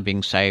tracks are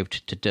being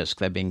saved to disk.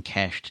 They're being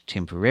cached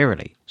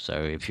temporarily. So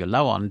if you're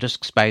low on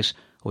disk space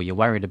or you're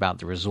worried about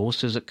the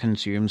resources it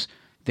consumes,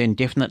 then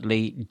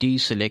definitely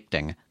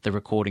deselecting the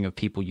recording of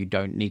people you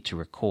don't need to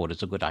record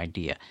is a good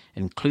idea,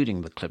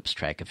 including the clips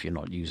track if you're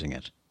not using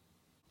it.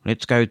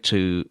 Let's go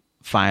to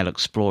File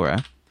Explorer.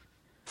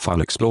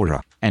 File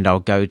Explorer. And I'll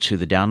go to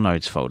the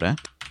Downloads folder.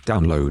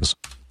 Downloads.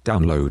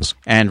 Downloads.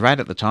 And right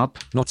at the top.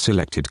 Not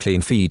selected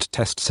clean feed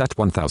test set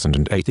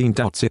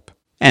 1018.zip.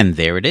 And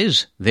there it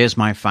is. There's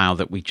my file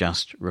that we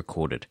just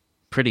recorded.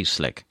 Pretty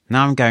slick.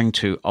 Now I'm going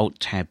to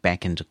Alt-Tab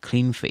back into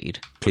CleanFeed.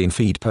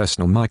 CleanFeed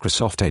Personal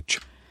Microsoft Edge.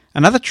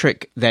 Another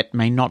trick that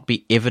may not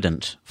be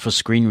evident for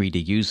screen reader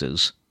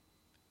users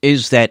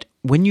is that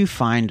when you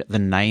find the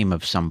name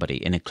of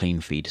somebody in a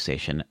CleanFeed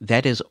session,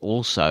 that is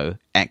also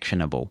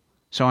actionable.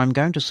 So I'm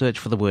going to search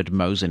for the word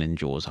Mosen in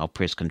JAWS. I'll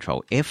press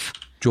Ctrl F.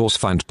 JAWS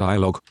Find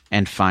Dialog.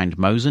 And find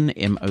Mosen,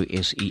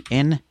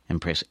 M-O-S-E-N,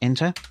 and press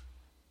Enter.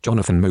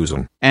 Jonathan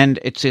Mosen. And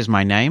it says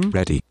my name.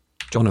 Ready.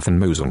 Jonathan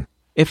Mosen.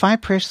 If I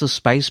press the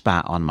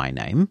spacebar on my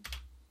name,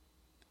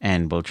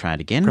 and we'll try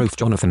it again. Prof.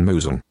 Jonathan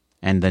Mosen.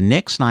 And the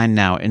next line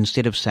now,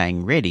 instead of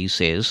saying ready,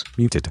 says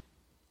muted.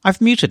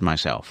 I've muted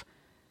myself.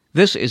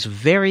 This is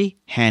very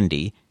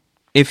handy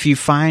if you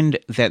find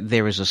that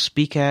there is a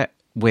speaker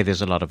where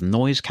there's a lot of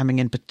noise coming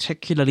in,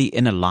 particularly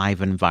in a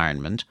live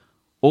environment,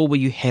 or where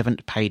you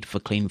haven't paid for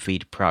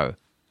CleanFeed Pro.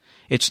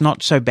 It's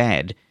not so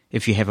bad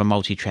if you have a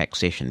multi-track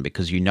session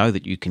because you know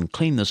that you can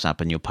clean this up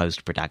in your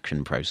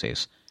post-production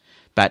process.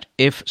 But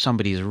if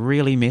somebody's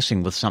really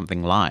messing with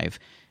something live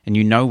and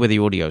you know where the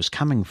audio is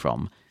coming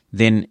from,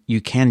 then you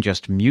can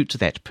just mute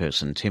that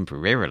person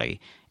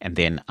temporarily and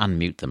then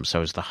unmute them.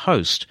 So as the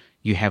host,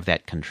 you have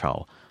that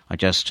control. I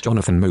just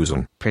Jonathan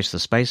Mosen. Press the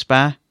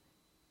spacebar.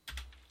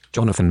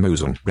 Jonathan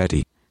Mosen.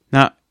 Ready.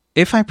 Now,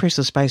 if I press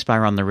the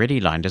spacebar on the ready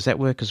line, does that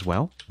work as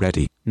well?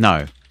 Ready.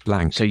 No.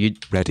 Blank. So you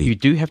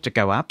do have to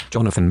go up.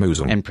 Jonathan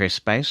Mosen. And press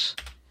space.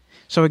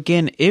 So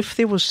again, if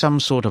there was some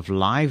sort of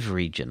live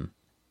region,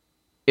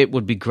 it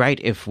would be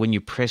great if when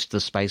you pressed the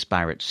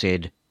spacebar it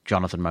said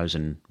Jonathan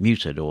Mosen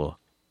muted or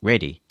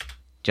ready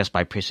just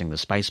by pressing the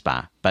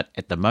spacebar. But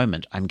at the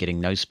moment, I'm getting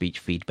no speech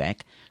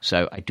feedback,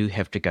 so I do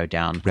have to go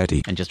down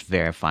ready and just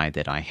verify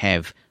that I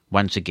have,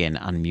 once again,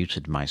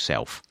 unmuted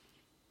myself.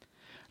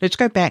 Let's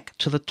go back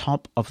to the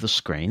top of the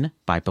screen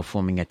by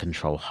performing a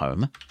Control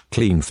Home.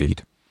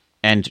 CleanFeed.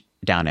 And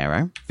down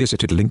arrow.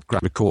 Visited link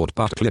record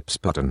but clips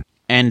button.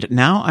 And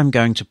now I'm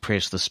going to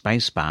press the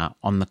spacebar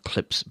on the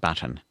clips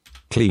button.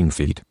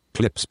 CleanFeed.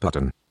 Clips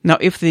button. Now,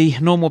 if the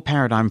normal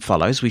paradigm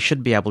follows, we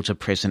should be able to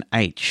press an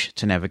H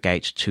to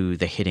navigate to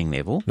the heading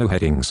level. No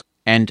headings.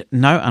 And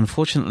no,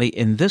 unfortunately,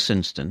 in this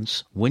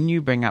instance, when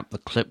you bring up the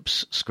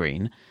clips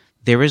screen,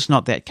 there is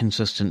not that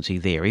consistency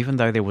there. Even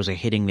though there was a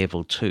heading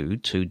level 2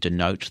 to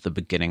denote the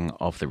beginning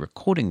of the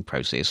recording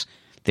process,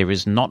 there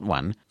is not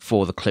one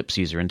for the clips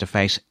user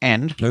interface,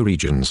 and no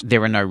regions.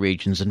 There are no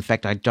regions. In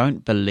fact, I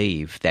don't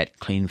believe that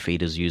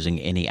CleanFeed is using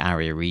any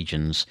ARIA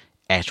regions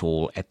at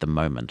all at the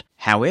moment.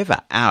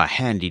 However, our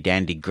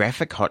handy-dandy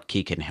graphic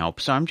hotkey can help,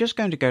 so I'm just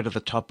going to go to the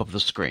top of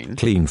the screen.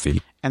 CleanFeed.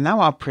 And now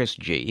I'll press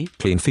G.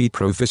 CleanFeed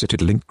Pro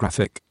visited link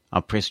graphic.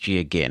 I'll press G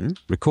again.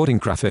 Recording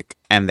graphic.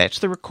 And that's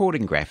the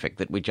recording graphic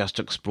that we just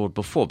explored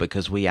before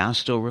because we are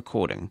still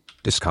recording.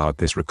 Discard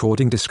this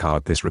recording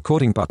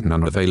button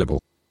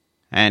unavailable.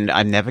 And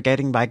I'm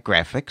navigating by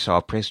graphic, so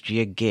I'll press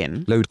G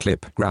again. Load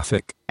clip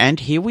graphic. And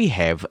here we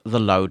have the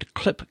load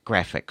clip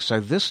graphic. So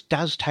this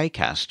does take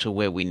us to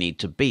where we need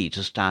to be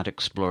to start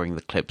exploring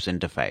the clips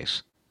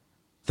interface.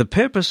 The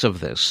purpose of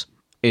this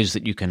is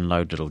that you can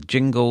load little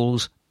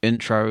jingles,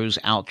 intros,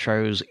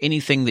 outros,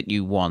 anything that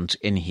you want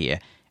in here,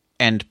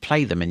 and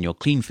play them in your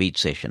CleanFeed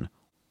session.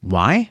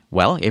 Why?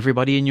 Well,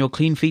 everybody in your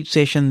CleanFeed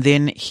session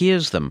then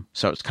hears them,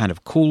 so it's kind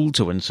of cool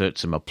to insert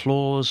some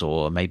applause,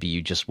 or maybe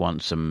you just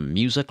want some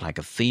music like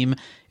a theme.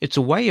 It's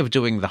a way of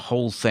doing the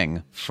whole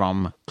thing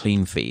from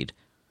CleanFeed.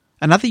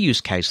 Another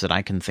use case that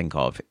I can think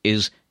of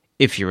is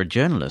if you're a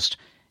journalist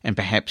and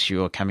perhaps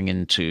you're coming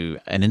into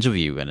an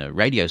interview in a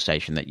radio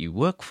station that you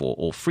work for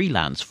or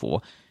freelance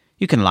for,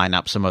 you can line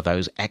up some of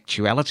those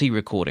actuality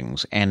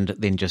recordings and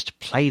then just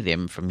play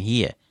them from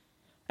here.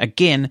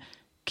 Again,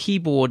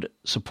 keyboard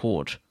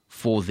support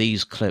for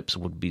these clips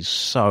would be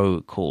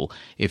so cool.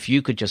 If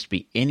you could just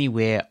be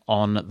anywhere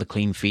on the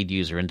CleanFeed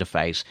user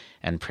interface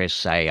and press,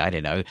 say, I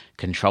don't know,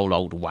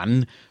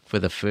 Control-Alt-1 for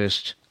the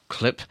first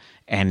clip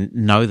and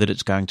know that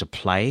it's going to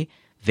play,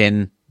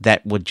 then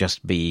that would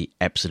just be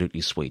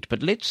absolutely sweet.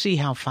 But let's see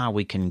how far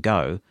we can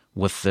go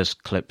with this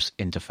clips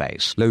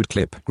interface. Load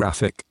clip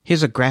graphic.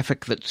 Here's a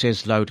graphic that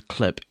says load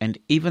clip, and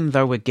even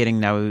though we're getting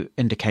no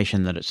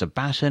indication that it's a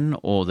button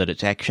or that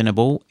it's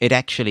actionable, it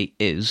actually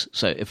is.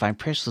 So if I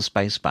press the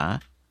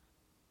spacebar,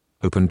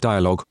 open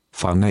dialog,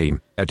 file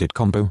name, edit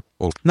combo,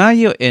 alt. Now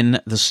you're in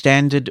the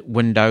standard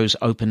Windows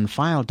open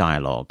file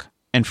dialog,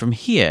 and from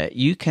here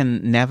you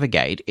can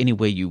navigate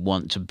anywhere you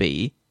want to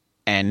be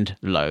and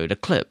load a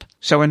clip.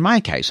 So in my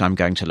case, I'm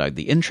going to load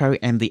the intro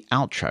and the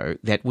outro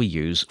that we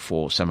use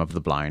for some of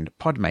the Blind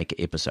Podmaker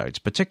episodes,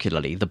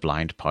 particularly the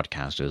Blind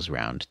Podcasters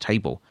Round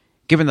Table.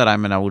 Given that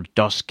I'm an old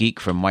DOS geek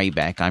from way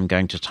back, I'm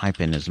going to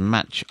type in as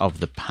much of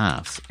the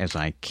path as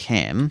I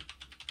can.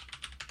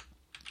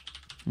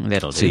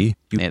 That'll do.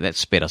 Yeah, that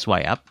sped us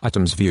way up.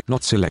 Items view,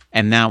 not select.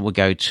 And now we'll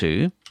go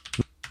to...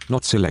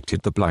 Not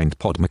selected the Blind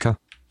Podmaker.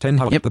 10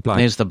 hold Yep, the blind.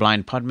 there's the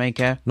blind pod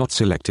maker. Not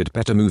selected.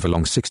 Better move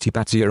along 60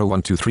 bat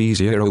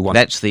 012301.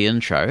 That's the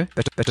intro.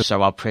 Better.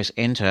 So I'll press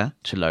enter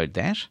to load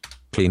that.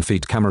 Clean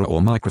feed camera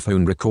or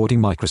microphone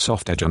recording.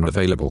 Microsoft Edge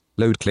unavailable.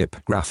 Load clip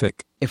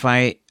graphic. If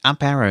I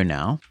up arrow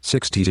now,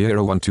 60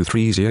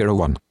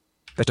 012301.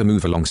 Better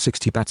move along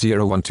 60 bat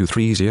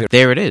 0123.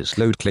 there it is.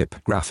 Load clip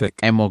graphic.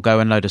 And we'll go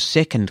and load a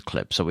second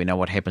clip so we know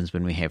what happens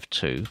when we have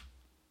two.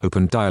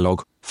 Open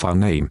dialog. File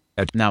name.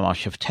 Ed. Now I'll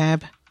shift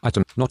tab.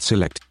 Item. Not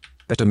select.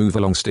 Better move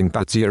along sting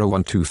bat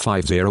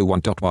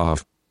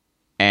 012501.wav.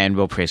 And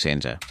we'll press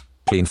enter.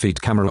 Clean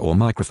feed camera or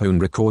microphone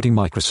recording.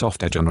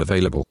 Microsoft Edge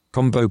unavailable.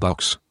 Combo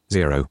box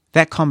 0.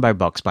 That combo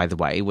box, by the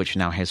way, which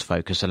now has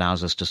focus,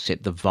 allows us to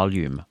set the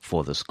volume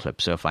for this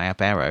clip. So if I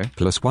up arrow,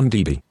 Plus 1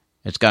 dB.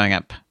 it's going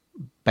up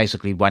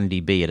basically 1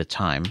 dB at a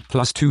time.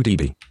 Plus 2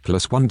 dB.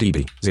 Plus 1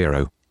 dB.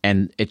 0.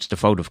 And its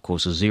default, of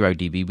course, is 0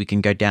 dB. We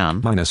can go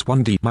down Minus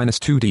 1 dB. Minus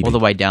 2 dB. all the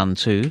way down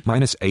to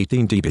Minus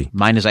 18 dB.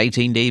 minus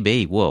 18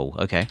 dB. Whoa,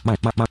 okay.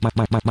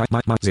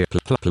 Zero.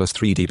 Plus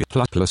 3 dB.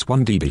 Plus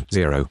 1 dB.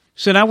 0.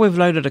 So now we've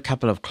loaded a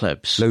couple of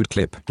clips. Load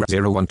clip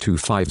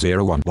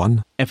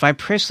 012501. If I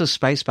press the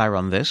spacebar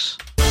on this,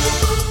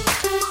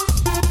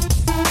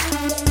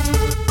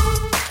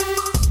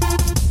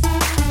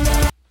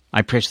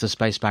 I press the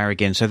spacebar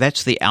again. So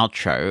that's the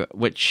outro,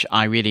 which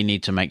I really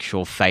need to make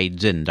sure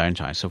fades in,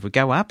 don't I? So if we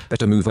go up,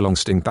 Better move along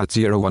sting bat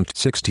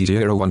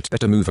 016001.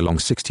 Better move along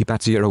 60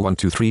 bat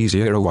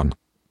 012301.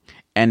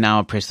 and now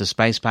I press the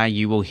spacebar,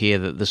 you will hear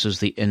that this is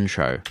the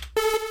intro.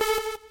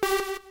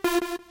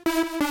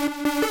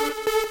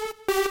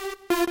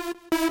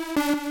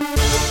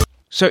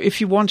 So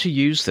if you want to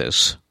use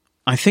this,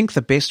 I think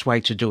the best way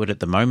to do it at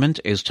the moment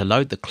is to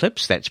load the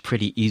clips. That's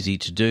pretty easy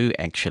to do,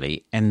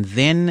 actually. And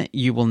then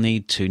you will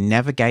need to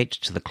navigate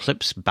to the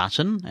clips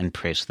button and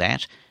press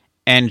that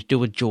and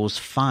do a JAWS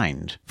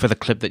find for the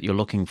clip that you're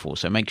looking for.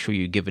 So make sure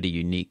you give it a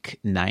unique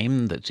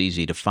name that's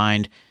easy to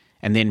find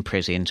and then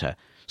press enter.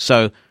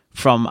 So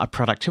from a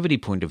productivity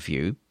point of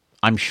view,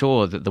 I'm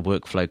sure that the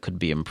workflow could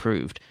be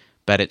improved.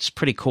 But it's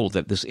pretty cool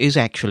that this is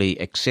actually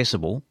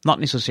accessible, not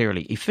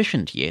necessarily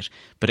efficient yet,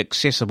 but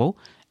accessible,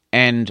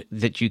 and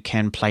that you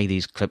can play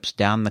these clips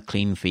down the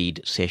clean feed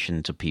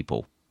session to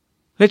people.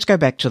 Let's go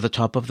back to the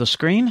top of the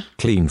screen.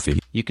 Clean feed.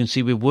 You can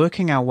see we're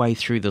working our way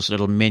through this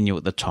little menu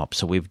at the top.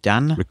 So we've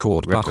done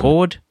Record button.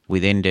 record, we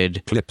then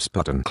did Clips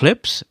button.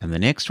 clips, and the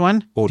next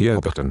one Audio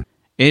button.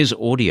 is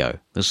audio.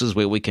 This is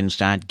where we can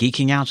start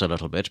geeking out a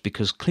little bit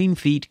because Clean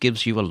Feed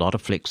gives you a lot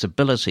of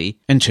flexibility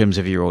in terms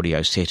of your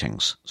audio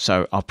settings.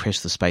 So I'll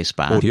press the space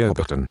bar. Audio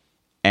button.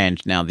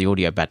 And now the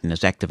audio button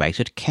is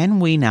activated.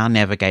 Can we now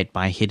navigate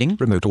by heading?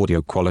 Remote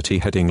audio quality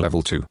heading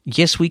level 2.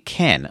 Yes, we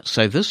can.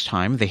 So this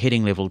time the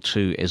heading level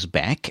 2 is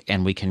back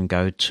and we can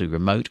go to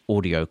remote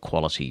audio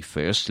quality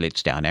first.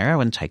 Let's down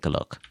arrow and take a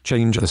look.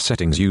 Change the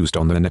settings used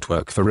on the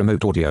network for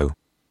remote audio.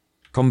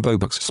 Combo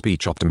box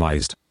speech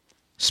optimized.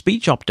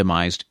 Speech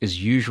optimized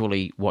is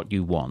usually what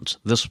you want.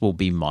 This will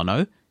be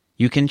mono.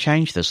 You can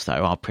change this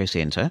though. I'll press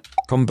enter.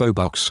 Combo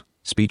box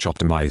speech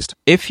optimized.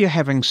 If you're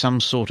having some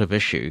sort of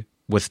issue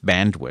with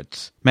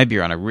bandwidth, maybe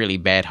you're on a really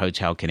bad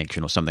hotel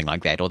connection or something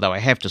like that, although I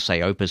have to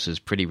say Opus is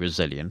pretty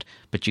resilient,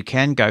 but you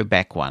can go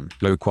back one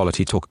Low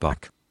quality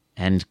talkback.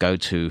 and go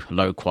to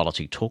low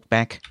quality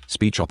talkback.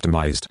 Speech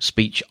optimized.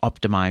 Speech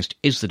optimized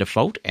is the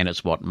default, and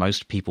it's what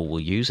most people will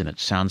use, and it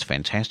sounds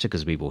fantastic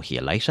as we will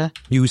hear later.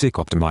 Music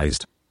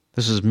optimized.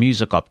 This is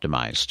music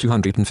optimized.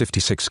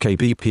 256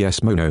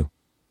 kbps mono.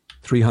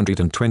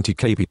 320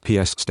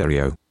 kbps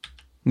stereo.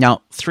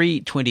 Now,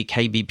 320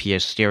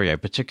 kbps stereo,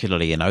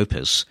 particularly in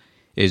Opus,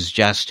 is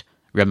just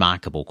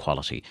remarkable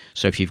quality.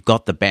 So if you've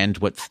got the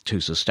bandwidth to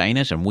sustain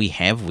it, and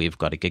we've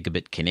got a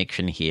gigabit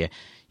connection here,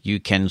 you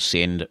can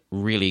send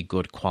really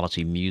good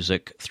quality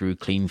music through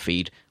Clean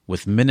Feed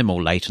with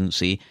minimal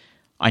latency.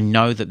 I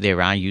know that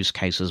there are use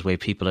cases where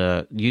people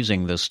are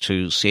using this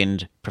to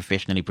send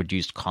professionally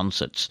produced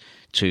concerts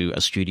to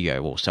a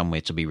studio or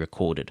somewhere to be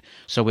recorded.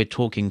 So we're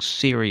talking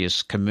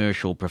serious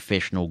commercial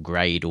professional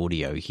grade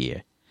audio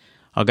here.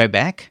 I'll go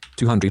back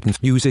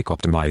 200 music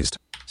optimized.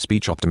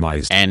 Speech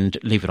optimized. and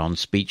leave it on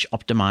speech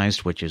optimized,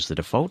 which is the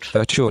default.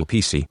 Virtual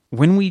PC.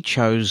 When we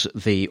chose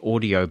the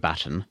audio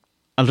button,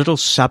 a little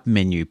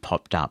sub-menu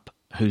popped up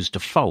whose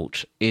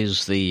default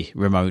is the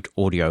remote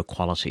audio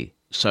quality.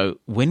 So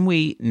when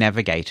we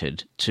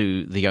navigated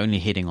to the only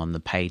heading on the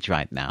page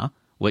right now,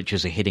 which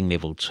is a heading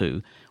level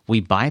 2,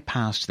 we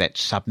bypassed that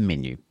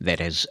sub-menu that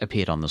has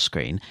appeared on the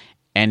screen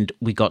and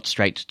we got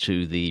straight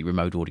to the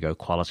remote audio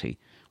quality,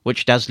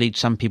 which does lead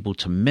some people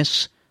to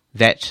miss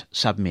that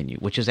sub-menu,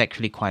 which is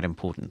actually quite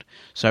important.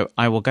 So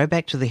I will go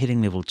back to the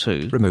heading level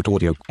 2. Remote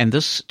audio. And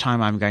this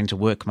time I'm going to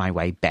work my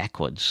way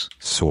backwards.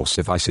 Source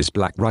devices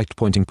black right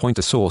pointing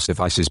pointer source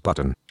devices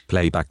button.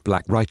 Playback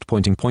black right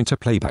pointing pointer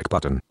playback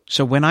button.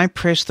 So when I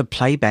press the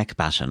playback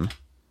button,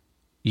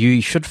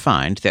 you should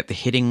find that the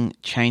heading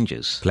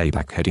changes.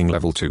 Playback heading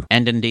level 2.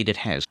 And indeed it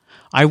has.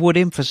 I would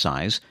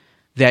emphasize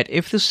that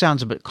if this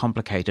sounds a bit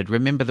complicated,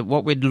 remember that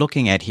what we're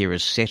looking at here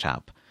is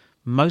setup.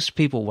 Most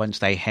people, once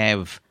they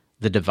have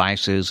the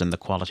devices and the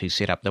quality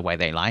set up the way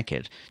they like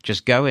it,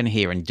 just go in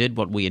here and did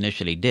what we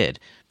initially did.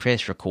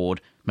 Press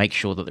record, make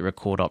sure that the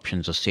record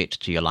options are set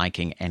to your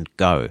liking, and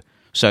go.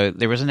 So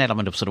there is an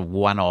element of sort of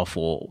one-off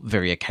or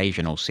very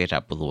occasional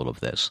setup with all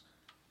of this.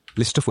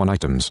 List of 1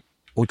 items.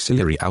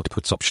 Auxiliary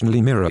outputs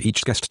optionally mirror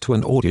each guest to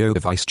an audio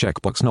device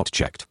checkbox not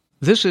checked.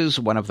 This is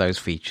one of those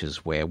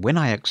features where when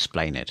I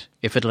explain it,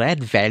 if it'll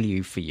add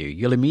value for you,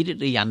 you'll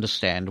immediately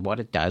understand what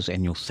it does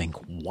and you'll think,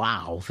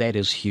 wow, that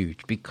is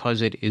huge,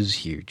 because it is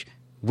huge.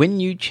 When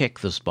you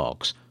check this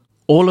box,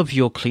 all of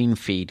your clean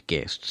feed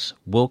guests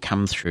will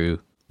come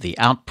through the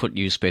output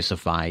you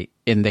specify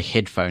in the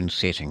headphone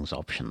settings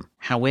option.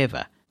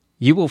 However,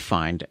 you will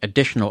find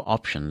additional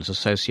options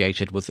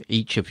associated with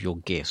each of your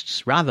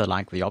guests, rather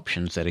like the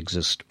options that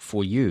exist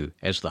for you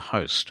as the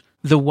host.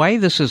 The way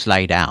this is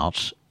laid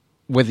out,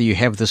 whether you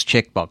have this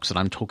checkbox that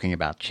I'm talking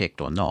about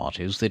checked or not,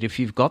 is that if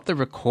you've got the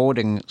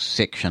recording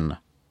section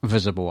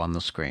visible on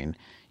the screen,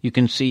 you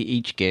can see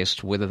each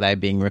guest, whether they're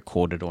being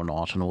recorded or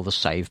not, and all the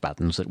save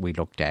buttons that we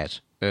looked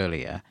at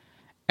earlier.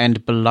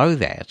 And below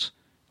that,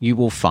 you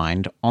will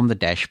find on the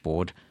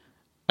dashboard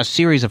a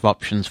series of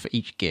options for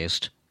each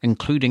guest,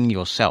 including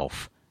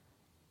yourself.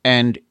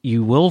 And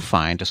you will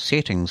find a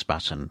settings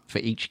button for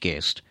each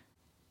guest.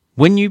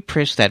 When you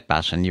press that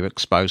button, you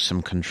expose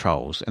some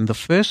controls, and the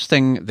first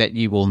thing that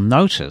you will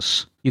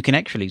notice, you can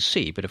actually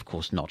see, but of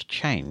course not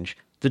change,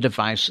 the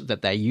device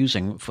that they're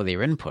using for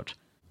their input.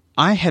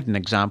 I had an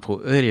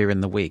example earlier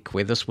in the week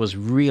where this was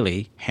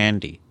really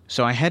handy.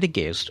 So I had a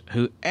guest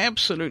who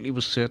absolutely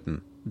was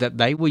certain that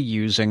they were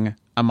using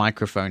a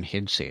microphone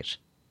headset,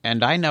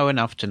 and I know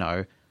enough to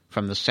know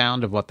from the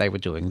sound of what they were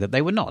doing that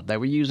they were not. They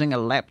were using a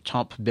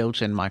laptop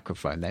built-in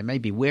microphone. They may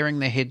be wearing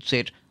the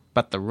headset,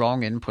 but the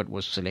wrong input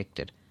was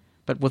selected.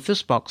 But with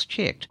this box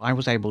checked, I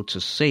was able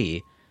to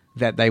see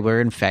that they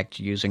were in fact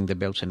using the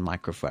built-in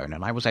microphone,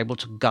 and I was able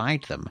to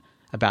guide them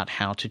about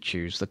how to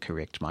choose the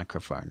correct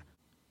microphone.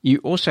 You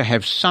also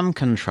have some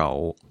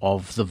control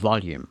of the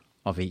volume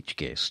of each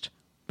guest.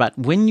 But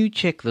when you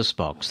check this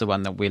box, the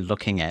one that we're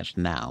looking at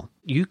now,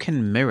 you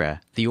can mirror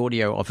the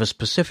audio of a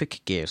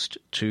specific guest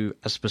to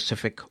a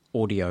specific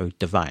audio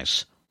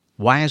device.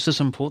 Why is this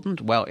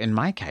important? Well, in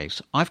my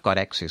case, I've got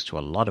access to a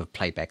lot of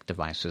playback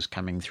devices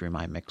coming through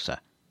my mixer.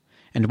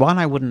 And while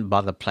I wouldn't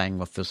bother playing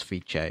with this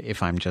feature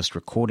if I'm just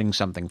recording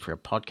something for a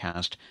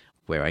podcast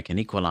where I can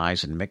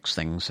equalize and mix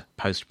things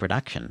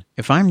post-production,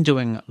 if I'm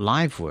doing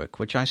live work,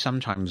 which I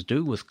sometimes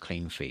do with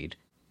Clean Feed,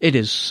 it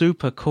is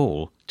super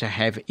cool to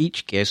have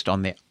each guest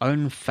on their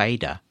own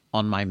fader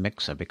on my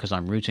mixer because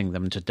I'm routing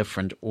them to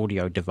different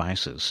audio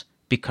devices,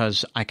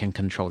 because I can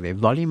control their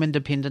volume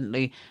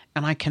independently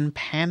and I can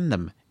pan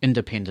them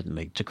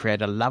independently to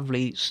create a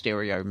lovely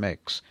stereo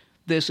mix.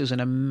 This is an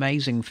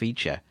amazing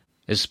feature,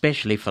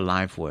 especially for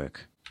live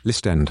work.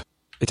 List end.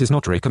 It is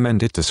not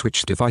recommended to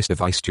switch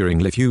device during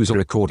live use or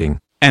recording.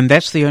 And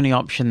that's the only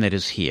option that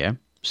is here.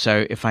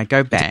 So if I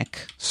go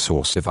back...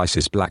 Source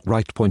devices black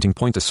right pointing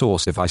pointer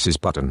source devices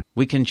button.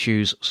 We can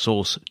choose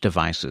source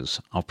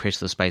devices. I'll press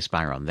the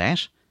spacebar on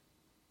that.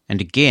 And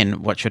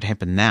again, what should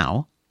happen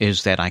now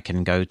is that I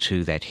can go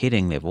to that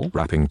heading level.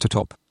 Wrapping to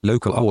top.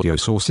 Local audio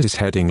sources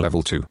heading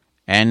level 2.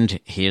 And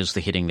here's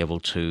the heading level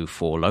 2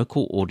 for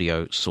local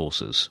audio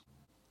sources.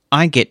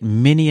 I get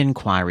many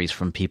inquiries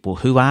from people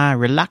who are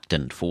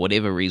reluctant, for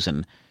whatever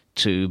reason,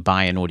 to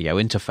buy an audio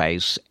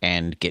interface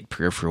and get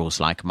peripherals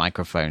like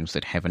microphones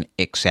that have an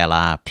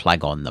XLR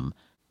plug on them.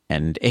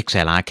 And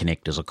XLR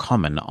connectors are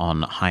common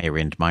on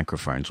higher-end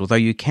microphones, although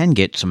you can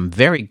get some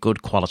very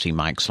good quality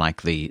mics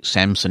like the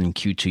Samson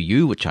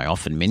Q2U, which I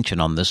often mention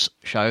on this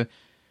show,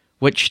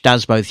 which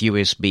does both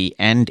USB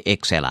and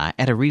XLR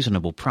at a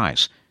reasonable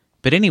price.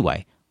 But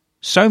anyway,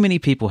 so many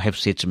people have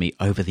said to me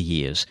over the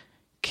years,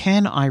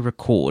 can I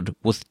record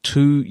with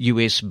 2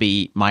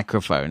 USB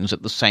microphones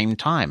at the same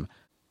time?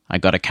 I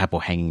got a couple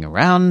hanging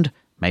around,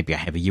 maybe I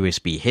have a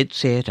USB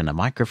headset and a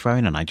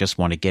microphone and I just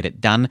want to get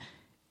it done.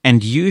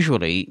 And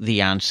usually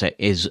the answer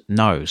is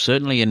no,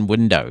 certainly in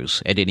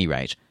Windows at any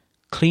rate.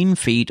 Clean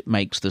Feed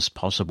makes this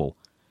possible.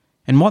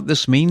 And what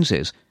this means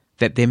is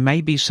that there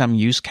may be some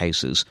use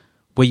cases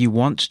where you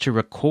want to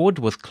record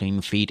with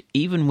Clean Feed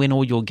even when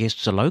all your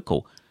guests are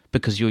local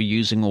because you're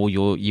using all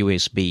your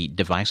USB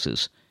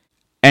devices.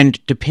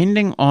 And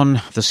depending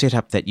on the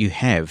setup that you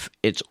have,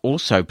 it's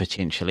also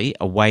potentially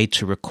a way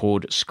to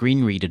record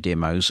screen reader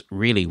demos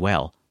really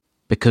well,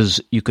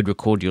 because you could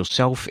record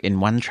yourself in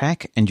one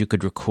track and you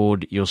could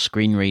record your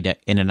screen reader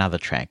in another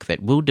track.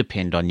 That will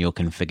depend on your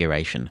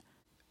configuration.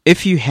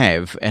 If you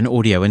have an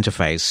audio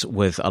interface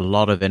with a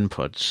lot of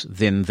inputs,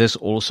 then this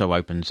also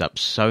opens up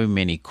so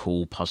many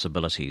cool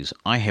possibilities.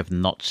 I have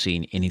not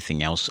seen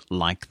anything else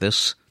like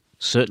this,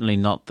 certainly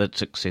not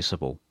that's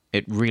accessible.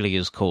 It really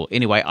is cool.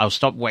 Anyway, I'll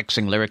stop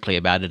waxing lyrically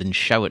about it and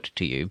show it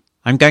to you.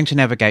 I'm going to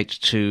navigate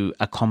to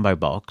a combo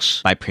box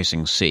by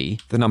pressing C.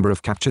 The number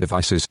of capture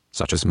devices,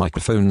 such as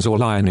microphones or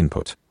line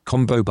input.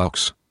 Combo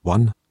box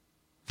 1.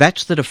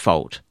 That's the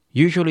default.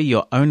 Usually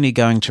you're only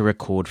going to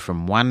record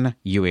from one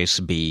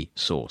USB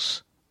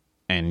source.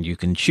 And you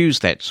can choose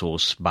that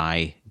source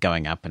by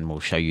going up, and we'll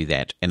show you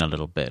that in a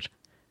little bit.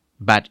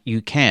 But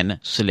you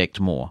can select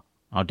more.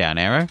 I'll down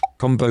arrow.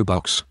 Combo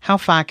box. How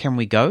far can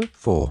we go?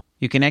 4.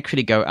 You can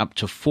actually go up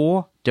to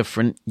 4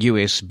 different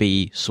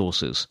USB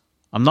sources.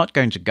 I'm not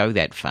going to go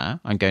that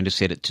far. I'm going to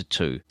set it to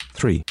 2.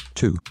 3.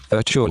 2.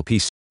 Virtual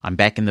PC. I'm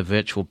back in the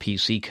virtual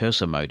PC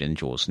cursor mode in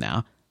JAWS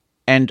now.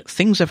 And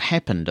things have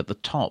happened at the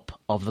top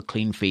of the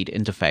CleanFeed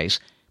interface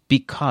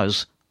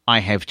because I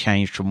have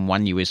changed from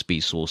 1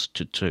 USB source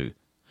to 2.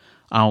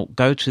 I'll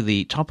go to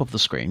the top of the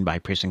screen by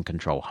pressing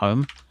Control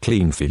Home.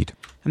 CleanFeed.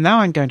 And now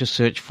I'm going to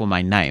search for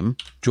my name.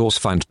 JAWS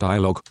Find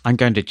dialog. I'm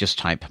going to just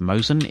type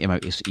Mosen,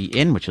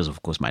 M-O-S-E-N, which is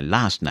of course my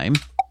last name.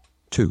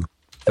 2.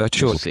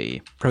 Virtual Let's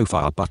see.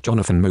 profile but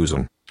Jonathan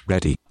Mosen.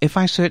 Ready. If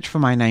I search for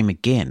my name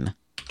again,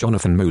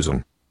 Jonathan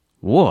Mosen.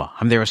 whoa,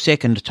 I'm there a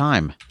second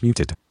time.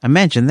 Muted.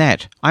 Imagine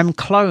that. I'm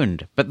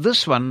cloned, but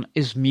this one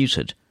is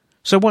muted.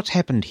 So what's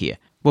happened here?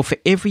 Well, for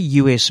every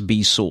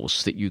USB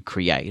source that you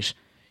create,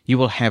 you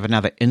will have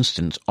another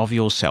instance of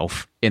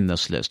yourself in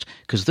this list,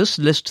 because this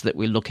list that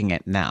we're looking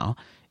at now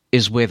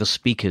is where the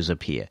speakers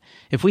appear.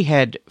 If we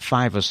had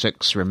 5 or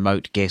 6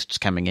 remote guests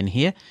coming in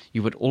here,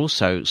 you would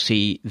also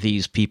see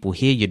these people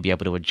here. You'd be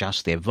able to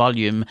adjust their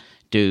volume,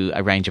 do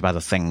a range of other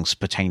things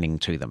pertaining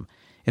to them.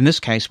 In this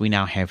case, we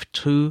now have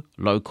 2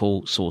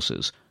 local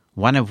sources,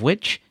 one of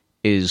which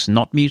is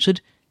not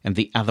muted, and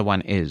the other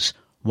one is.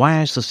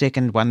 Why is the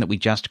second one that we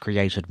just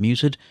created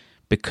muted?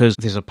 Because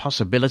there's a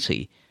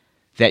possibility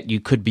that you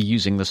could be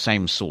using the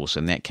same source,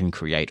 and that can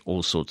create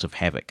all sorts of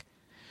havoc.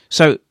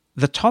 So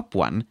the top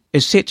one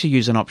is set to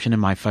use an option in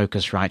my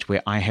Focusrite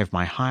where I have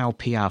my Heil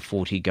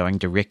PR40 going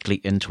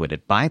directly into it.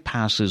 It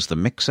bypasses the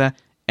mixer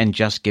and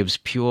just gives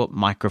pure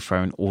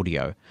microphone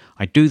audio.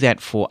 I do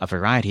that for a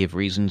variety of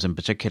reasons, in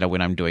particular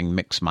when I'm doing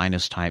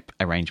mix-minus type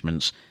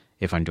arrangements,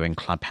 if I'm doing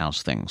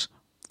Clubhouse things.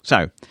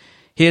 So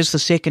here's the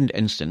second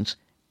instance,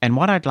 and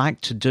what I'd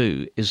like to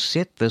do is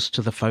set this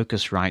to the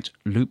Focusrite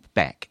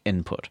loopback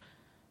input.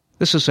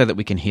 This is so that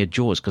we can hear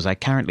JAWS, because I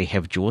currently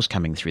have JAWS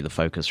coming through the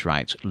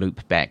Focusrite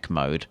loopback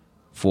mode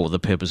for the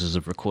purposes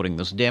of recording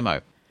this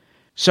demo.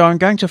 So I'm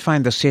going to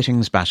find the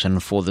settings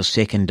button for the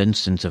second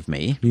instance of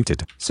me.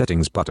 Muted.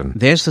 Settings button.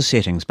 There's the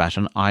settings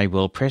button. I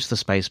will press the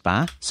space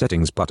bar.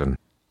 Settings button.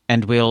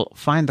 And we'll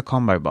find the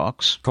combo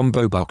box.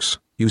 Combo box.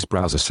 Use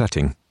browser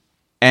setting.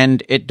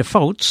 And it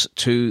defaults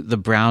to the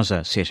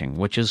browser setting,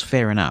 which is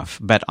fair enough.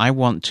 But I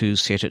want to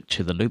set it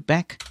to the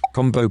loopback.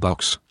 Combo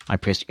box. I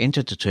pressed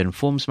enter to turn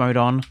forms mode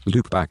on.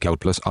 Loopback L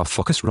plus R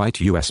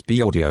Focusrite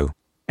USB audio.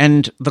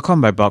 And the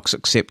combo box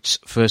accepts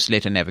first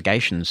letter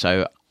navigation,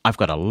 so I've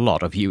got a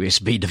lot of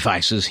USB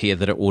devices here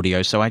that are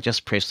audio, so I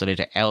just press the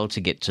letter L to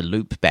get to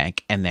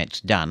loopback, and that's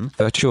done.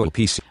 Virtual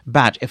PC.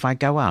 But if I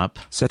go up,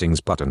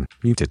 Settings button.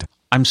 Muted.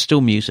 I'm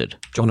still muted.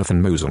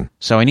 Jonathan Mosen.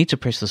 So I need to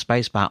press the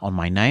space bar on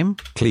my name.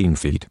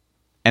 CleanFeed.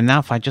 And now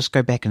if I just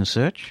go back and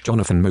search.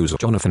 Jonathan Mosen.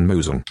 Jonathan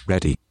Mosen.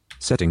 Ready.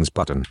 Settings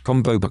button.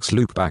 Combo box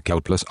loopback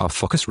L plus R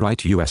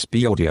Focusrite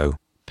USB audio.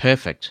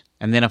 Perfect.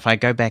 And then if I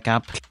go back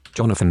up,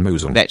 Jonathan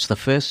Mosen. that's the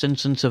first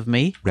instance of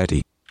me.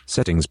 Ready.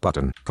 Settings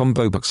button.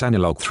 Combo box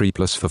analog 3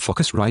 plus for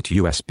Focusrite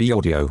USB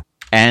audio.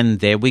 And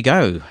there we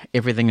go.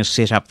 Everything is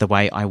set up the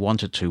way I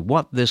want it to.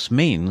 What this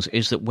means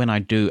is that when I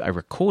do a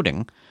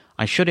recording,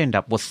 I should end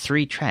up with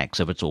 3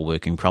 tracks if it's all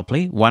working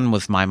properly. One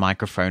with my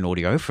microphone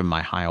audio from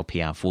my Heil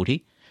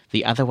PR40,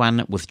 the other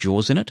one with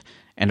JAWS in it,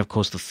 and of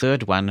course the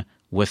third one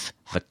with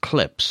the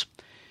clips.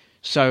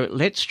 So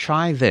let's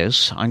try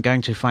this. I'm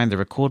going to find the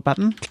record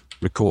button.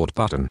 Record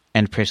button.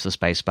 And press the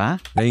space bar.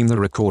 Name the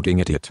recording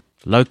idiot.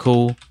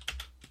 Local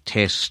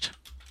test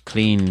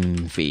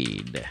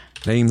CleanFeed.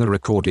 Name the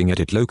recording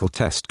edit local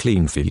test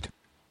CleanFeed.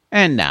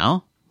 And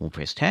now we'll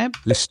press tab.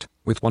 List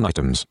with 1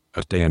 items.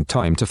 At day and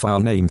time to file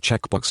name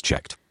checkbox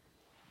checked.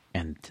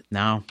 And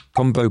now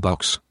Combo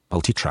box.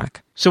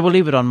 Multi-track. so we'll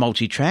leave it on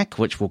multi-track,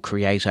 which will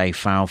create a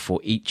file for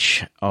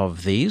each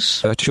of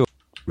these. Virtual.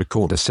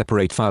 Record a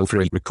separate file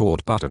for a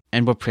record button.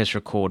 And we'll press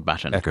record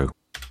button. Echo.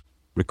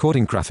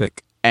 Recording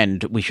graphic.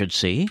 And we should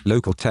see.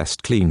 Local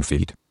test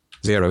CleanFeed.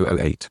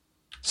 008.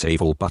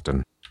 Save all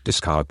button.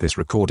 Discard this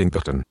recording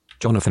button.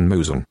 Jonathan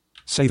Mosen.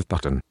 Save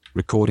button.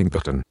 Recording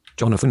button.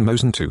 Jonathan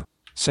Mosen 2.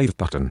 Save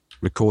button.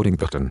 Recording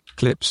button.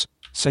 Clips.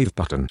 Save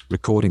button.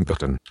 Recording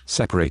button.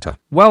 Separator.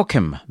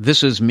 Welcome.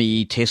 This is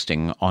me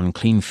testing on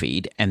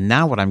CleanFeed. And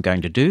now what I'm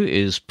going to do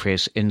is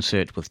press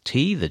insert with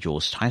T, the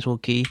JAWS title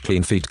key.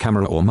 CleanFeed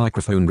camera or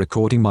microphone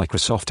recording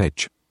Microsoft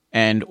Edge.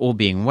 And all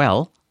being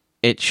well,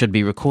 it should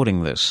be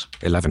recording this.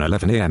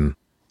 11:11 a.m.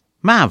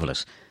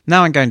 Marvelous.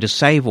 Now I'm going to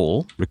save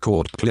all.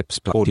 Record clips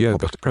but audio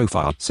but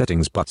profile.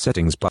 Settings but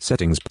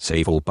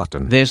save all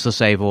button. There's the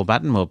save all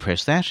button. We'll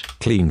press that.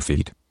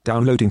 CleanFeed.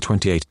 Downloading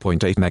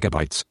 28.8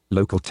 megabytes.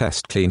 Local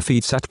test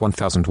CleanFeed sat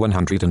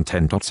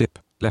 1110.zip.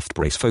 Left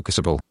brace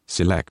focusable.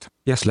 Select.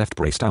 Yes, left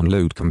brace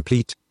download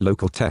complete.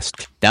 Local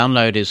test.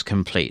 Download is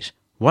complete.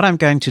 What I'm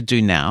going to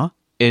do now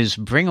is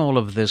bring all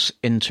of this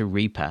into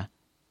Reaper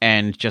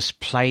and just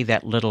play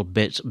that little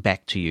bit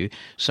back to you.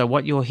 So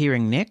what you're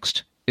hearing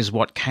next is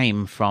what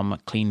came from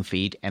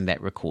CleanFeed and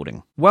that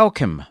recording.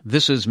 Welcome.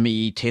 This is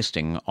me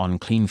testing on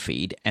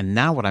CleanFeed, and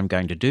now what I'm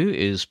going to do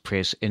is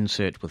press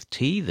Insert with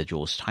T, the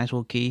JAWS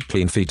title key.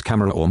 CleanFeed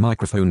camera or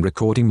microphone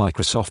recording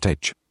Microsoft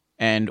Edge.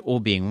 And all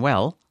being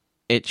well,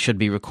 it should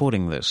be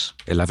recording this.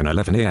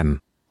 11:11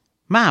 a.m.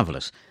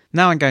 Marvelous.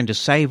 Now I'm going to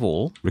save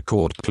all.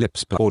 Record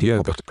clips but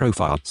audio but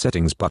profile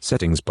settings but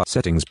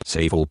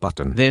save all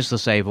button. There's the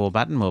save all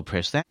button. We'll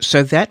press that.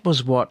 So that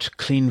was what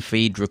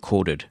CleanFeed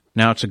recorded.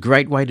 Now it's a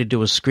great way to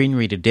do a screen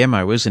reader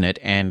demo, isn't it?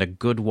 And a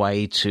good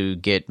way to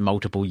get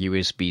multiple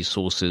USB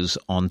sources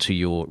onto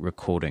your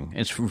recording.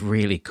 It's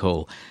really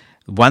cool.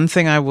 One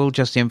thing I will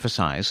just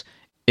emphasize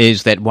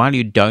is that while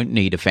you don't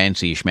need a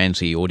fancy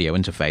schmancy audio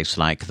interface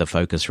like the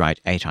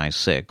Focusrite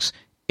 8i6,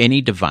 any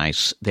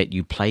device that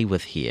you play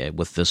with here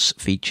with this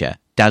feature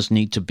does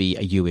need to be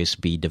a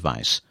USB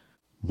device.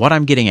 What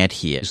I'm getting at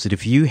here is that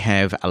if you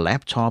have a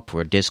laptop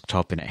or a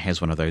desktop and it has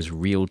one of those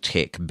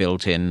Realtek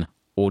built-in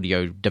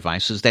audio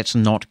devices, that's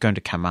not going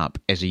to come up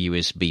as a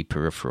USB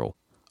peripheral.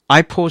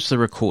 I paused the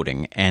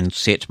recording and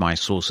set my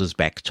sources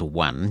back to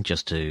 1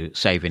 just to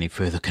save any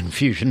further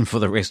confusion for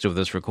the rest of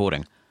this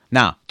recording.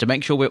 Now, to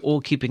make sure we're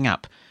all keeping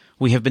up,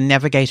 we have been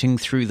navigating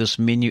through this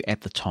menu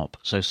at the top.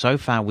 So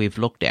far we've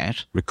looked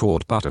at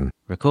Record button.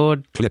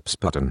 Record. Clips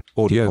button.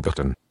 Audio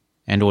button.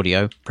 And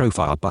audio.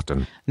 Profile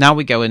button. Now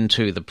we go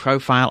into the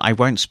profile. I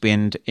won't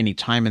spend any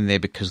time in there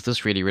because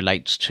this really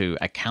relates to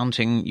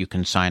accounting. You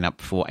can sign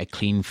up for a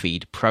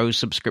CleanFeed Pro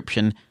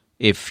subscription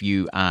if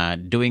you are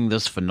doing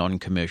this for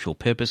non-commercial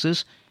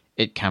purposes.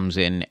 It comes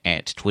in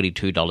at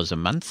 $22 a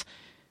month.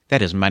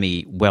 That is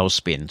money well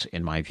spent,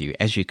 in my view.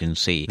 As you can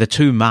see, the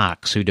two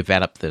marks who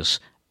developed this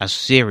are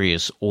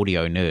serious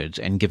audio nerds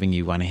and giving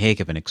you one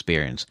heck of an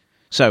experience.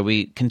 So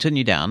we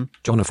continue down.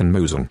 Jonathan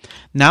Mosen.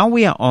 Now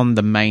we are on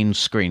the main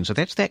screen. So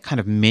that's that kind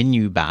of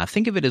menu bar.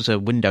 Think of it as a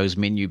Windows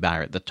menu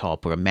bar at the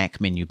top or a Mac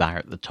menu bar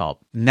at the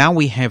top. Now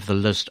we have the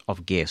list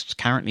of guests.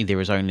 Currently there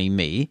is only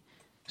me.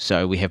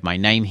 So we have my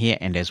name here,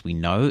 and as we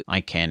know,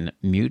 I can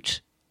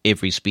mute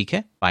every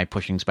speaker by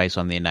pushing space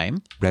on their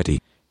name. Ready.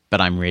 But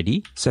I'm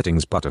ready.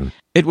 Settings button.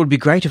 It would be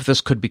great if this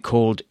could be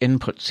called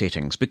input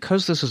settings.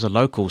 Because this is a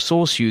local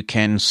source, you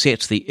can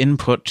set the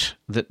input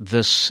that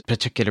this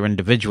particular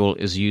individual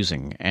is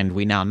using. And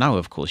we now know,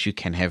 of course, you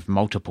can have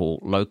multiple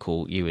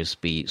local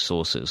USB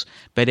sources.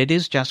 But it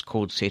is just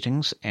called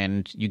settings,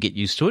 and you get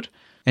used to it.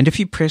 And if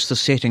you press the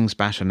settings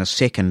button a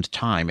second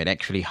time, it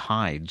actually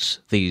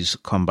hides these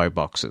combo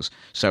boxes.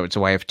 So it's a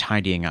way of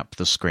tidying up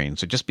the screen.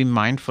 So just be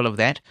mindful of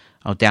that.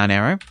 I'll down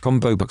arrow.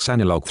 Combo box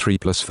analog 3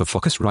 plus for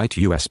Focusrite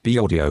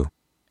USB audio.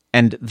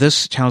 And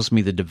this tells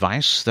me the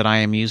device that I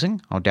am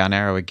using. I'll down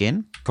arrow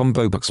again.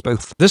 Combo box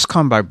both. This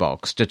combo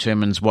box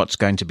determines what's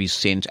going to be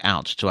sent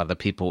out to other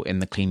people in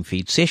the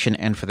CleanFeed session,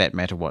 and for that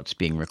matter, what's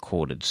being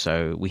recorded.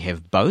 So we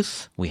have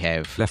both. We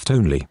have left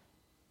only.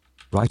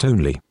 Right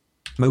only.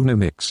 Mono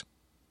mix.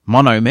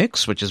 Mono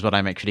mix, which is what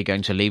I'm actually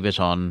going to leave it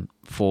on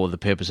for the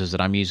purposes that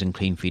I'm using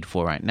CleanFeed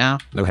for right now.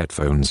 No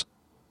headphones.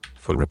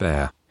 Full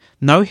repair.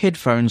 No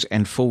headphones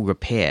and full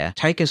repair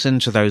take us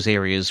into those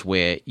areas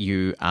where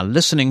you are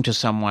listening to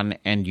someone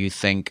and you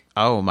think,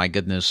 oh my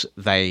goodness,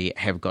 they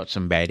have got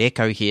some bad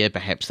echo here.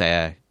 Perhaps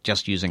they're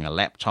just using a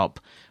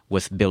laptop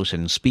with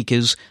built-in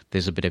speakers.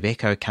 There's a bit of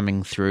echo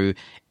coming through.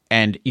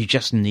 And you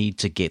just need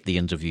to get the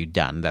interview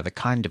done. They're the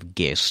kind of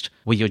guest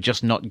where you're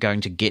just not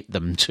going to get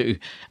them to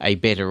a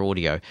better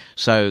audio.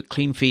 So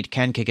CleanFeed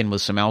can kick in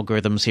with some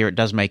algorithms here. It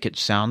does make it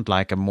sound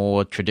like a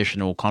more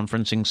traditional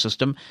conferencing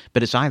system,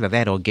 but it's either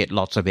that or get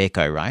lots of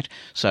echo, right?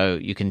 So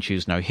you can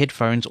choose no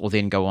headphones or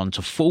then go on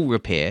to full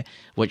repair,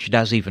 which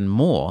does even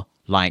more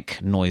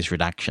like noise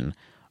reduction.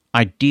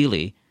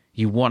 Ideally,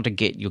 you want to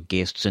get your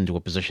guests into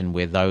a position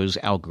where those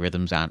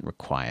algorithms aren't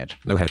required.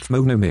 No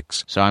headphone, no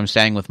mix. So I'm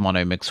staying with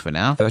mono mix for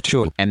now.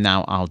 Virtual. And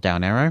now I'll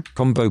down arrow.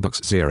 Combo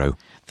box 0.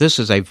 This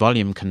is a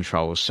volume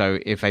control, so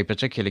if a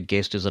particular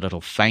guest is a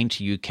little faint,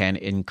 you can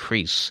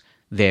increase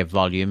their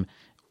volume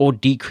or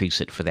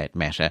decrease it for that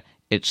matter.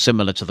 It's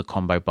similar to the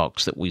combo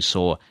box that we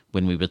saw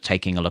when we were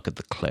taking a look at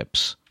the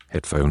clips.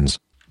 Headphones.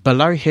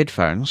 Below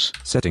headphones,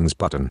 settings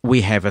button.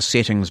 We have a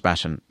settings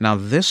button. Now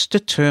this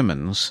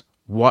determines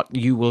what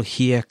you will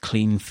hear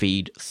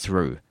CleanFeed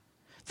through.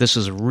 This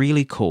is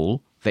really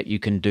cool that you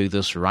can do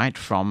this right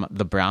from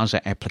the browser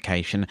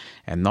application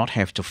and not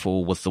have to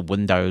fool with the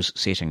Windows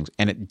settings.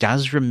 And it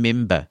does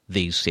remember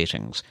these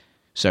settings.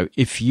 So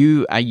if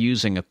you are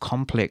using a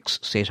complex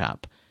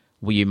setup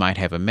where you might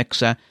have a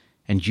mixer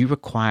and you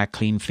require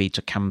CleanFeed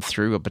to come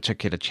through a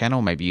particular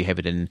channel, maybe you have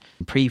it in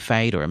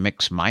pre-fade or a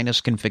mix minus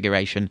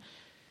configuration,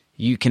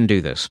 you can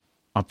do this.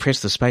 I'll press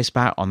the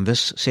spacebar on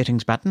this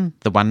settings button,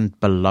 the one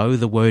below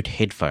the word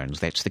headphones.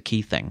 That's the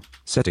key thing.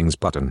 Settings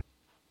button.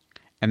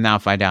 And now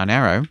if I down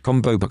arrow...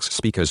 Combo box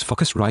speakers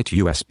Focusrite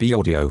USB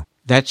audio.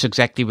 That's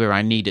exactly where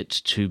I need it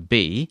to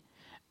be.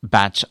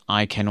 but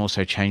I can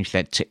also change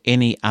that to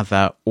any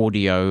other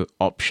audio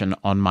option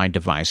on my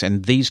device.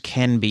 And these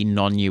can be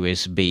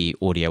non-USB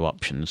audio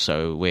options.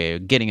 So we're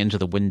getting into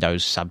the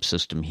Windows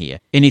subsystem here.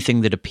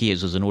 Anything that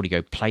appears as an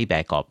audio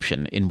playback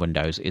option in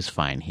Windows is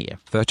fine here.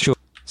 Virtual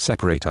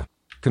separator.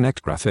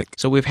 Connect graphic.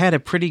 So we've had a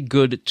pretty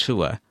good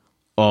tour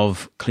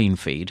of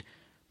CleanFeed,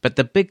 but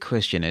the big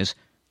question is,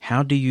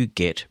 how do you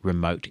get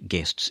remote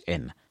guests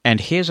in? And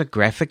here's a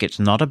graphic. It's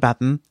not a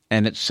button,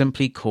 and it's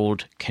simply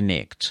called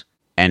Connect.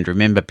 And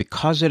remember,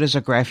 because it is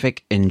a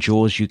graphic, in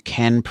JAWS you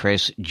can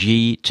press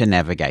G to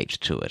navigate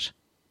to it.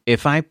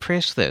 If I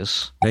press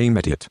this, Name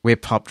edit. we're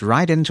popped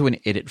right into an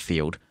edit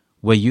field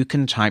where you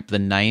can type the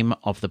name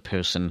of the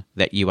person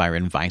that you are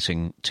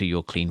inviting to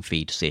your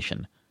CleanFeed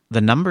session. The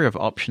number of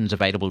options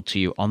available to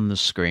you on the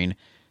screen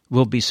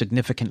will be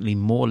significantly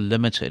more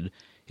limited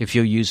if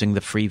you're using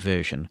the free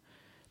version,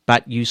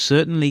 but you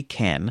certainly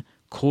can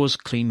cause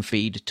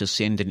CleanFeed to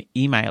send an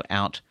email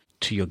out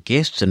to your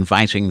guests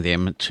inviting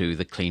them to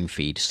the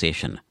CleanFeed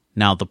session.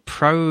 Now, the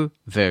Pro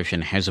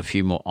version has a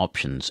few more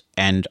options,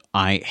 and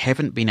I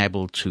haven't been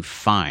able to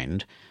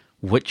find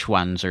which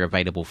ones are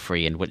available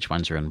free and which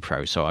ones are in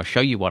Pro. So I'll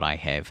show you what I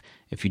have.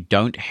 If you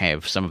don't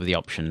have some of the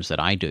options that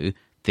I do,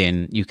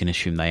 then you can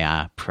assume they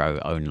are Pro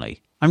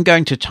only. I'm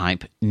going to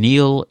type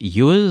Neil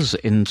Ewers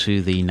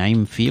into the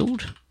name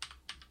field,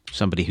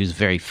 somebody who's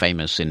very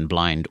famous in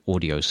blind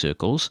audio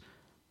circles.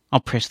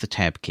 I'll press the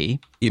Tab key.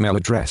 Email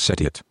address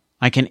edit.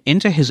 I can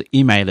enter his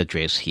email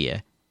address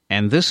here,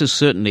 and this is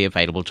certainly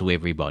available to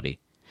everybody.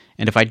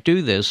 And if I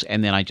do this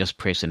and then I just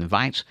press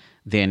invite,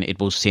 then it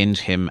will send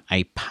him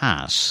a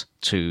pass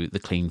to the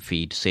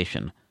CleanFeed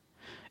session.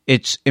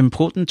 It's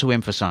important to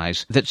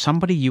emphasize that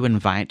somebody you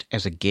invite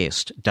as a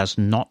guest does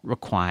not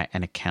require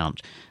an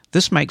account.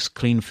 This makes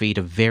CleanFeed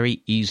a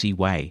very easy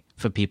way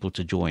for people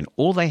to join.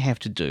 All they have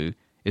to do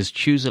is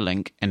choose a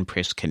link and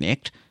press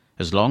connect.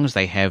 As long as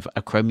they have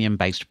a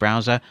Chromium-based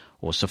browser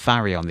or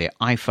Safari on their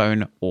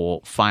iPhone or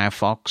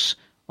Firefox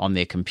on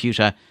their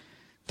computer,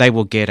 they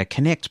will get a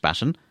connect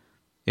button.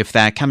 If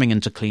they're coming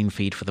into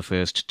CleanFeed for the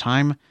first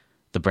time,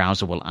 the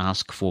browser will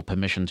ask for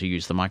permission to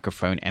use the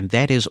microphone, and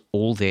that is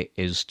all there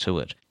is to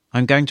it.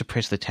 I'm going to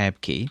press the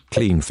Tab key.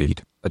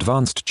 CleanFeed.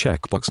 Advanced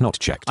checkbox not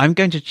checked. I'm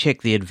going to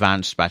check the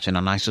Advanced button,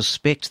 and I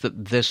suspect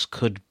that this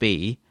could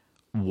be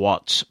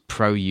what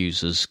Pro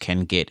users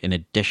can get in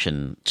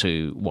addition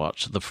to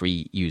what the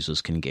free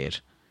users can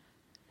get.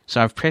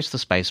 So I've pressed the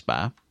space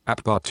bar.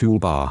 App bar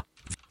toolbar.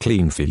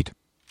 CleanFeed.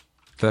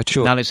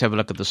 Virtual. Now let's have a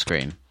look at the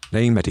screen.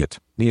 Name edit.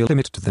 Neil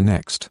limit to the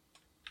next.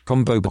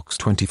 Combo box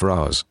 24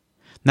 hours.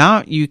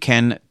 Now you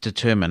can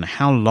determine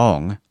how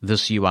long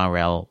this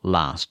URL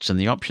lasts. And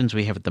the options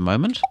we have at the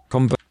moment,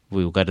 Combo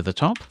we will go to the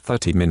top.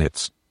 30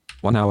 minutes.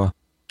 1 hour.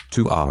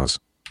 2 hours.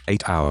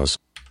 8 hours.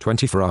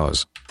 24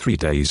 hours. 3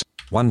 days.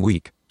 1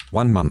 week.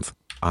 1 month.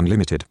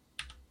 Unlimited.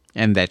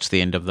 And that's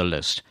the end of the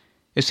list.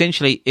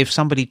 Essentially, if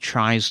somebody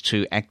tries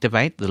to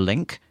activate the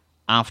link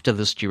after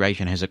this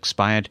duration has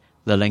expired,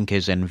 the link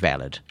is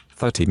invalid.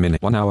 30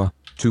 minutes. 1 hour.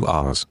 2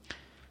 hours.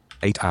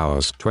 8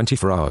 hours.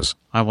 24 hours.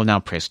 I will now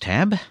press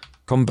Tab.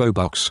 Combo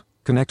box.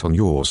 Connect on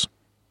yours.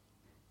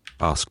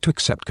 Ask to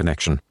accept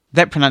connection.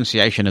 That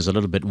pronunciation is a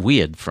little bit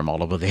weird from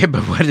Oliver there,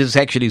 but what it's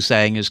actually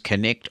saying is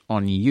connect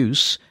on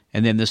use,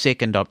 and then the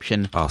second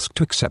option, Ask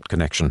to accept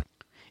connection.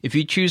 if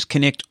you choose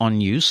connect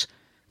on use,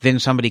 then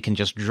somebody can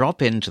just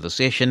drop into the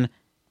session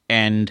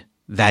and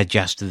they're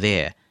just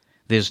there.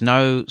 There's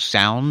no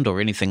sound or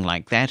anything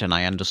like that, and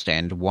I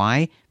understand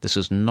why. This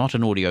is not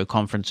an audio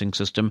conferencing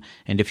system,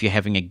 and if you're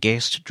having a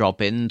guest drop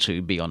in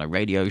to be on a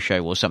radio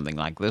show or something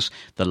like this,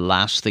 the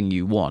last thing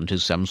you want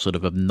is some sort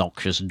of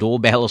obnoxious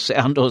doorbell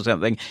sound or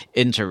something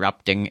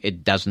interrupting.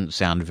 It doesn't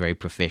sound very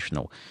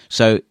professional.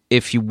 So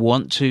if you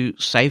want to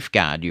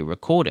safeguard your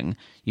recording,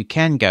 you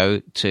can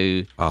go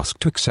to Ask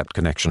to accept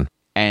connection.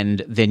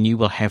 and then you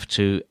will have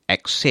to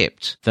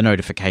accept the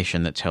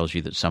notification that tells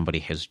you that somebody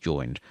has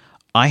joined.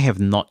 I have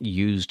not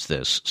used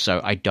this,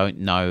 so I don't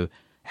know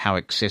how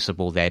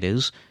accessible that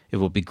is. It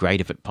would be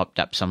great if it popped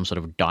up some sort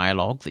of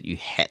dialogue that you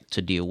had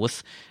to deal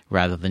with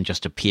rather than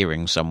just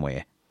appearing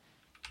somewhere.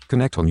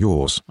 Connect on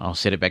yours. I'll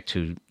set it back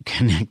to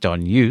connect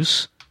on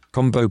use.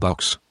 Combo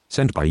box.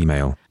 Send by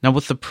email. Now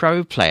with the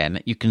Pro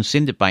plan, you can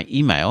send it by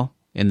email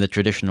in the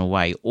traditional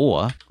way,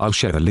 or I'll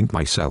share the link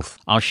myself.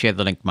 I'll share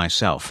the link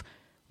myself.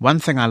 One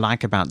thing I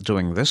like about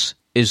doing this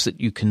is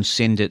that you can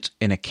send it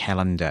in a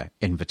calendar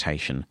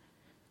invitation,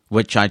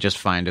 which I just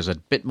find is a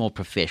bit more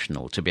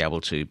professional to be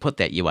able to put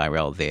that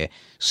URL there,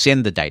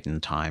 send the date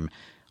and time.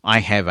 I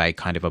have a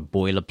kind of a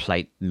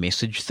boilerplate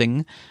message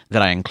thing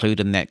that I include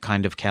in that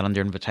kind of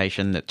calendar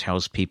invitation that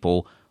tells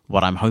people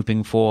what I'm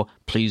hoping for.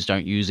 Please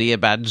don't use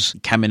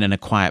earbuds, come in a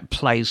quiet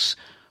place,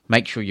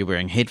 make sure you're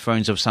wearing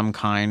headphones of some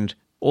kind,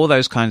 all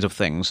those kinds of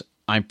things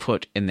I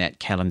put in that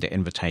calendar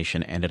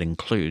invitation, and it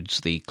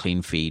includes the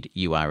CleanFeed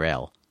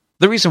URL.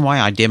 The reason why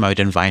I demoed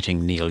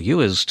inviting Neil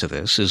Ewers to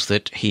this is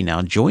that he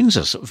now joins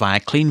us via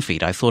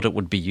CleanFeed. I thought it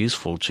would be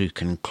useful to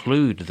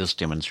conclude this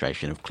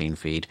demonstration of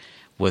CleanFeed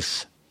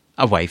with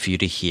a way for you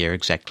to hear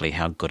exactly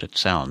how good it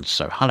sounds.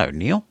 So hello,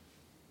 Neil.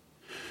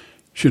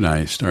 Should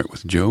I start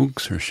with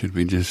jokes, or should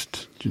we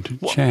just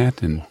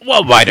chat?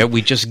 Well, why don't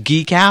we just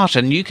geek out,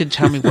 and you can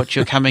tell me what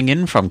you're coming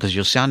in from, because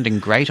you're sounding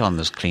great on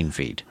this clean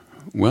feed.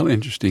 Well,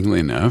 interestingly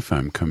enough,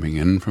 I'm coming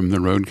in from the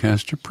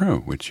Rodecaster Pro,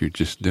 which you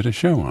just did a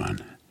show on.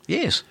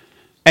 Yes.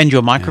 And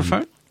your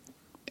microphone?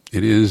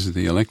 It is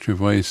the Electro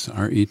Voice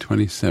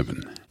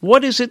RE27.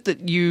 What is it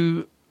that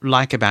you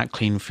like about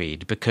clean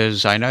feed?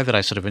 Because I know that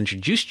I sort of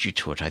introduced you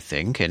to it, I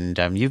think, and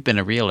you've been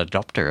a real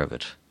adopter of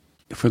it.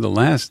 For the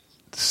last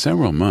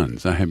several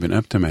months, I have been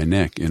up to my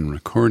neck in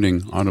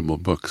recording Audible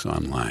books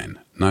online.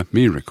 Not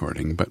me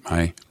recording, but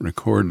I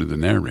record the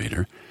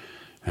narrator,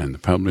 and the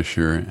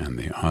publisher and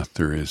the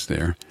author is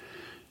there.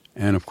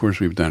 And, of course,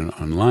 we've done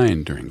it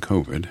online during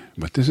COVID,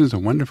 but this is a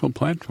wonderful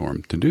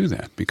platform to do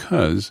that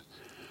because,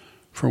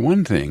 for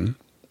one thing,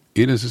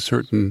 it is a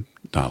certain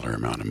dollar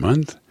amount a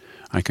month.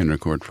 I can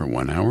record for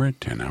 1 hour,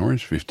 10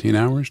 hours, 15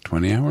 hours,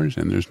 20 hours,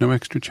 and there's no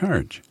extra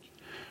charge.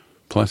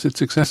 Plus,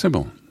 it's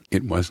accessible.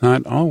 It was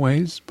not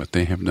always, but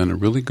they have done a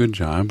really good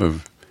job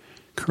of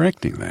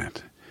correcting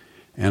that.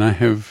 And I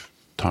have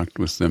talked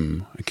with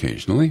them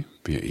occasionally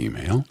via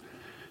email,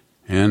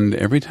 and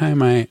every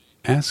time I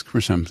ask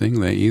for something,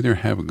 they either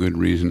have a good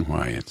reason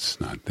why it's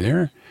not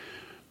there,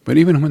 but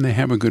even when they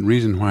have a good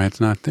reason why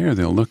it's not there,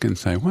 they'll look and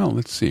say, well,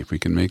 let's see if we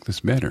can make this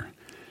better.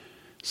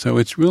 So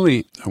it's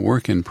really a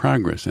work in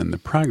progress, and the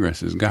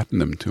progress has gotten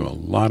them to a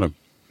lot of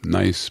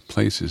nice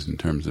places in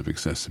terms of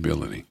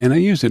accessibility. And I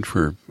use it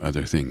for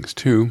other things,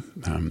 too.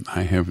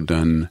 I have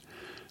done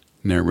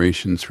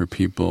narrations for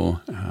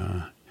people.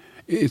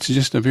 It's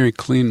just a very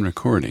clean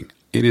recording.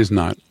 It is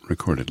not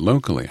recorded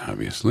locally,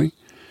 obviously,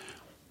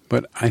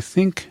 but I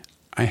think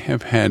I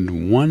have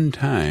had one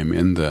time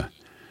in the,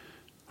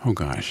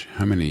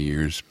 how many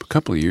years? A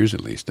couple of years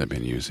at least I've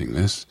been using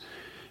this.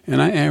 And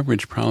I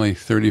average probably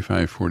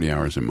 35, 40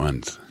 hours a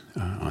month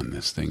on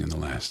this thing in the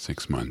last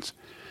 6 months.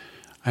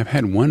 I've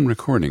had one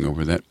recording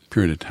over that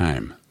period of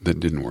time that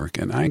didn't work,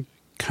 and I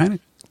kind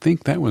of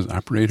think that was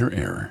operator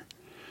error.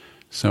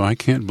 So I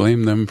can't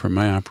blame them for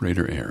my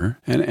operator error.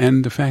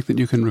 And the fact that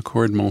you can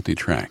record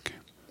multi-track.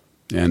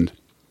 And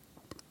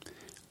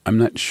I'm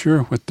not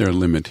sure what their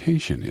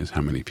limitation is,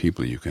 how many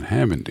people you can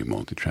have and do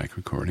multi-track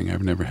recording.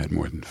 I've never had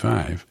more than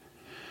 5.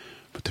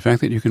 But the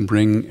fact that you can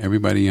bring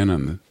everybody in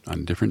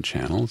on different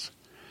channels,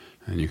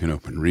 and you can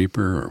open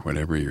Reaper or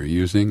whatever you're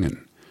using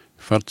and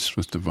futz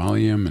with the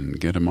volume and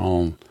get them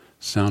all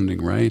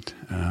sounding right,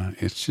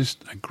 it's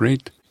just a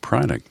great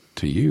product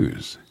to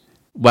use.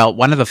 Well,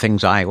 one of the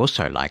things I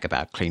also like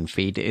about Clean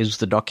Feed is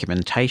the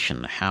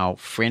documentation, how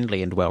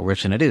friendly and well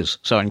written it is.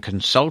 So in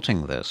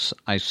consulting this,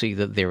 I see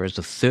that there is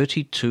a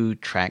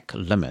 32-track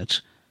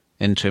limit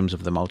in terms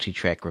of the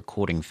multi-track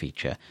recording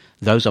feature.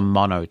 Those are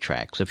mono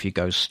tracks. If you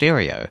go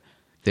stereo,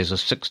 there's a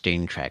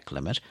 16-track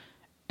limit.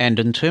 And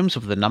in terms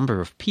of the number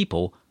of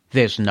people,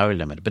 there's no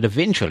limit. But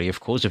eventually,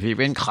 of course, if you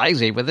went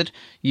crazy with it,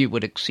 you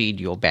would exceed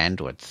your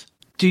bandwidth.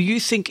 Do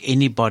you think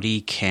anybody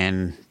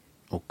can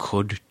or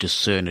could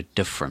discern a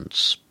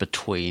difference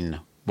between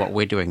what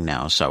we're doing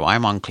now? So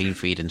I'm on Clean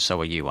Feed and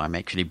so are you. I'm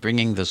actually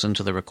bringing this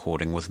into the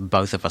recording with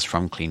both of us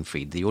from Clean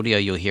Feed. The audio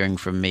you're hearing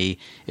from me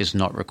is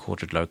not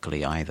recorded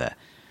locally either.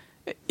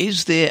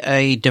 Is there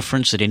a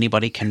difference that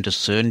anybody can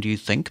discern, do you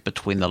think,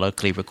 between the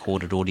locally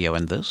recorded audio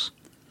and this?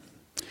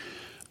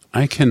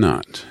 I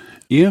cannot.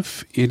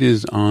 If it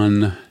is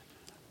on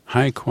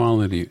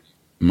high-quality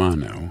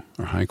mono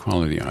or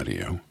high-quality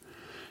audio,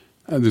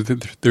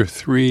 there are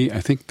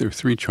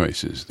three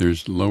choices.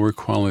 There's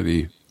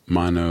lower-quality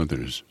mono,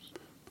 there's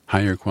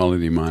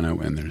higher-quality mono,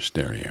 and there's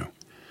stereo.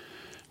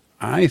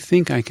 I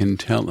think I can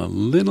tell a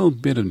little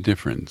bit of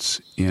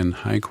difference in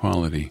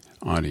high-quality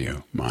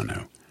audio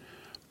mono,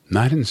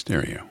 not in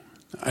stereo.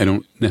 I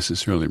don't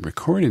necessarily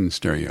record in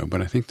stereo,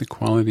 but I think the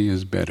quality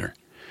is better.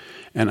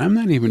 And I'm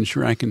not even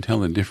sure I can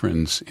tell a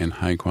difference in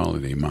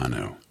high-quality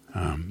mono.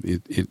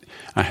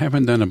 I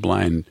haven't done a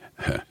blind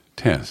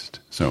test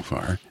so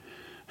far.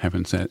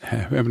 Haven't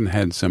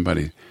had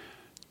somebody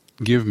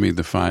give me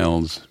the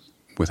files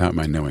without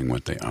my knowing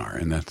what they are,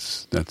 and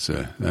that's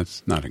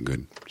not a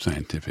good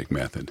scientific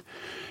method.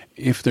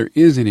 If there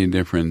is any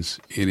difference,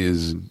 it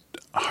is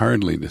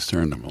hardly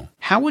discernible.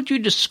 How would you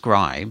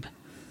describe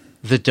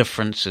the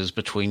differences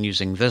between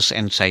using this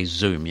and, say,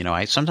 Zoom? You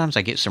know, sometimes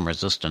I get some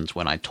resistance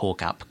when I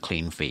talk up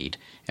Clean Feed,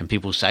 and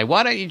people say,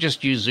 why don't you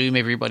just use Zoom?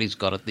 Everybody's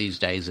got it these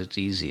days. It's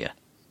easier.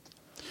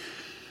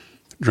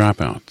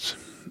 Dropouts.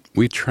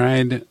 We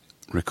tried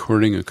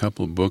recording a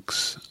couple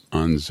books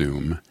on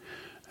Zoom,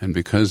 and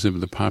because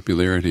of the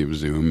popularity of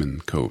Zoom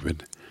and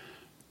COVID,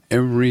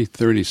 every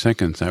 30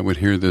 seconds I would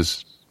hear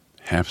this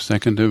half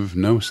second of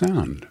no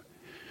sound.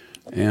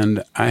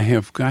 And I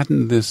have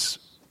gotten this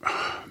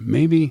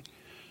maybe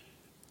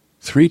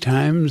 3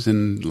 times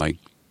in like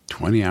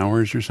 20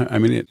 hours or something. I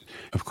mean,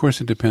 of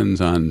course it depends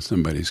on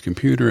somebody's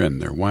computer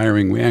and their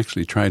wiring. We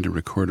actually tried to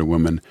record a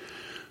woman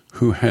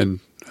who had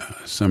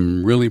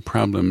some really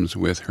problems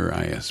with her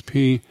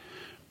ISP,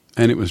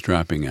 and it was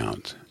dropping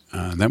out.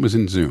 That was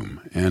in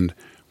Zoom. And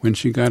When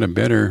she got a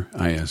better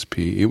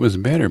ISP, it was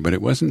better, but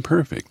it wasn't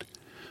perfect.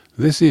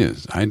 This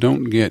is. I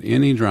don't get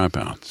any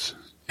dropouts,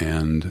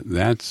 and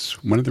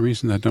that's one of the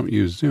reasons I don't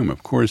use Zoom.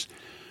 Of course,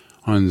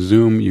 on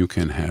Zoom you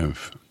can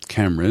have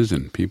cameras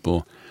and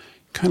people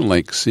kind of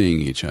like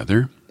seeing each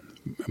other,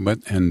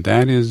 and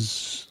that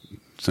is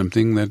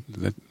something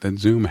that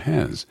Zoom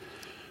has.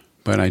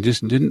 But I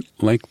just didn't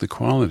like the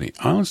quality.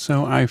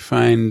 Also, I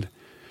find,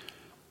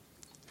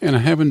 and I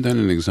haven't done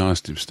an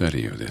exhaustive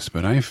study of this,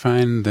 but I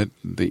find that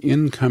the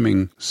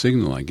incoming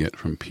signal I get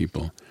from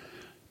people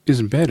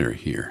is better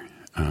here.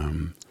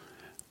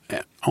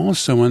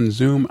 Also on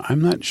Zoom,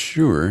 I'm not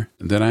sure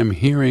that I'm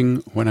hearing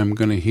what I'm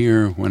going to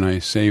hear when I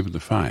save the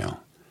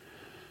file.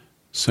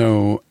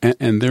 So,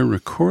 and their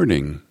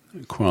recording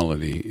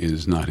quality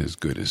is not as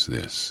good as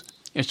this.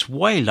 It's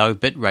way low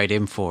bitrate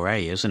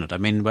M4A, isn't it? I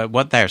mean,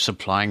 what they're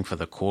supplying for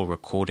the call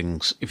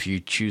recordings, if you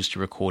choose to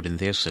record in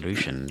their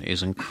solution,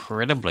 is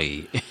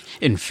incredibly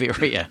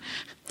inferior.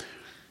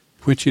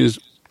 Which is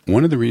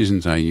one of the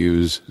reasons I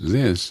use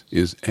this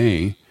is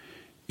A,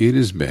 it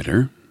is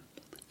better,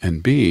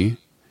 and B,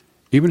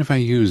 even if I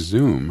use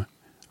Zoom,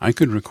 I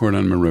could record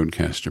on my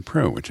Rodecaster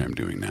Pro, which I'm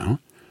doing now.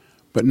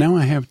 But now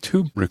I have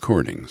two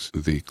recordings,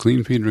 the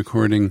CleanFeed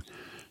recording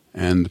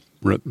and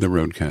the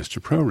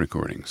Rodecaster Pro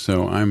recording.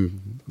 So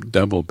I'm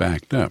double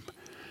backed up.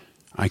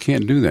 I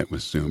can't do that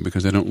with Zoom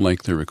because I don't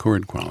like the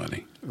record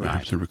quality. Right. I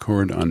have to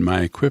record on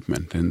my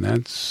equipment, and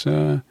that's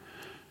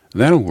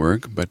that'll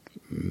work, but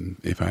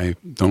if I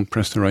don't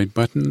press the right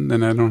button,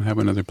 then I don't have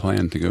another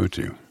plan to go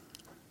to.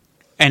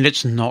 And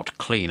it's not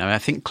clean. I mean, I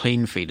think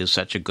CleanFeed is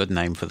such a good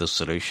name for the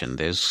solution.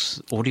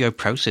 There's audio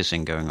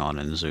processing going on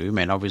in Zoom,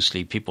 and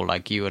obviously people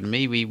like you and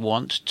me, we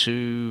want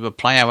to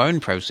apply our own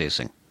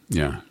processing.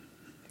 Yeah.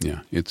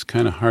 It's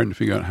kind of hard to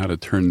figure out how to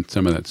turn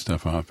some of that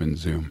stuff off in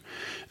Zoom.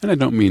 And I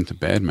don't mean to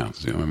badmouth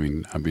Zoom. I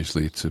mean,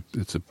 obviously it's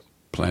a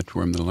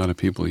platform that a lot of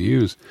people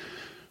use.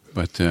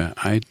 But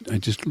I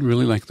just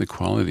really like the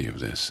quality of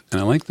this.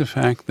 And I like the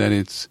fact that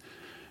it's,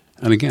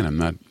 and again, I'm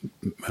not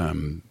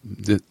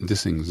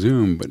dissing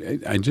Zoom, but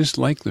I just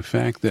like the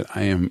fact that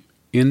I am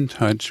in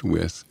touch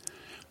with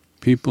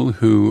people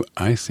who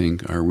I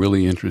think are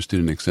really interested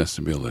in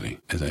accessibility.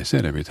 As I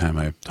said, every time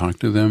I talk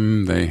to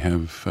them, they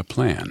have a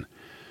plan.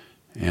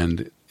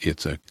 And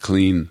it's a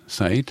clean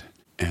site,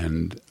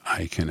 and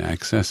I can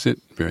access it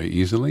very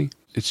easily.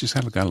 It's just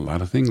got a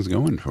lot of things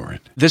going for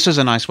it. This is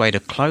a nice way to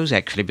close,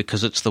 actually,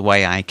 because it's the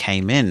way I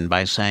came in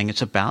by saying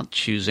it's about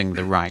choosing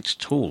the right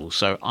tool.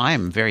 So I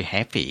am very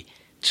happy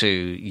to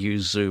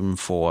use Zoom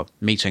for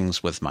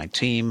meetings with my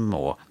team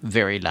or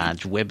very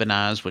large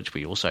webinars, which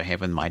we also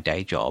have in my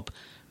day job.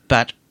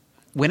 But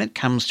when it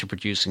comes to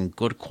producing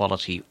good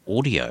quality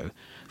audio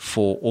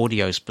for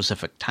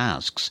audio-specific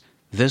tasks,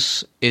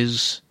 this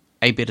is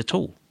a better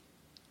tool.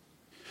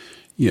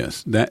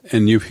 Yes,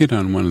 and you've hit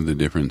on one of the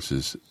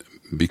differences,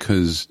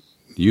 because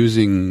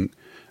using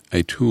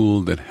a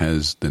tool that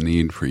has the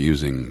need for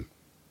using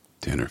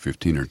 10 or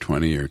 15 or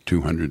 20 or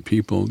 200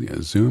 people,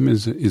 Zoom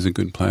is a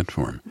good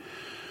platform.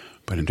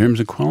 But in terms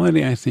of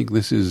quality, I think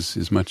this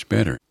is much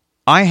better.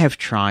 I have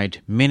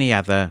tried many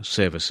other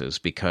services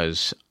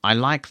because I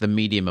like the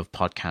medium of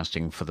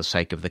podcasting for the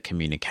sake of the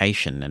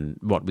communication and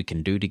what we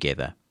can do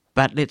together.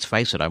 But let's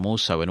face it, I'm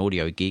also an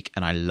audio geek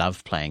and I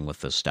love playing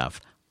with this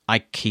stuff. I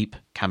keep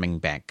coming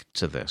back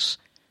to this.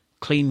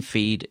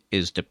 CleanFeed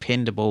is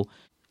dependable.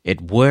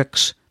 It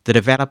works. The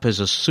developers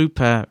are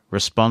super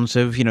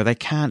responsive. You know, they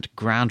can't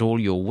grant all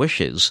your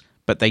wishes,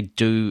 but they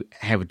do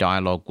have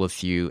dialogue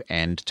with you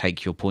and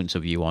take your points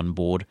of view on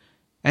board.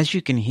 As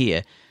you can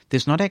hear,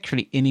 there's not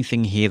actually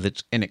anything here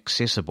that's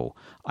inaccessible.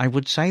 I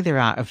would say there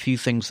are a few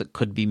things that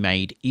could be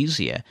made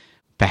easier,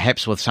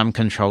 perhaps with some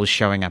controls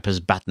showing up as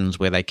buttons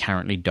where they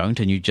currently don't,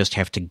 and you just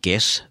have to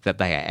guess that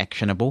they are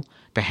actionable.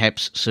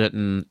 Perhaps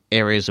certain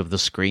areas of the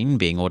screen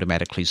being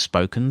automatically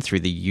spoken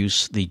through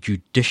the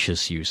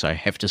judicious use, I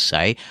have to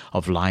say,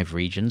 of live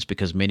regions,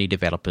 because many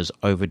developers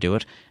overdo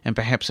it, and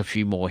perhaps a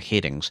few more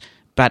headings.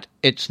 But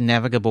it's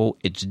navigable,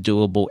 it's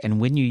doable, and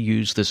when you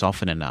use this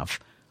often enough,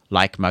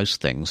 like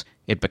most things,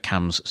 it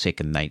becomes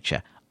second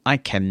nature. I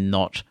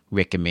cannot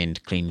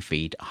recommend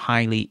CleanFeed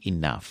highly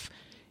enough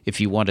if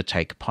you want to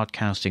take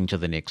podcasting to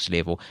the next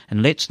level.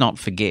 And let's not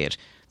forget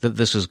that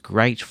this is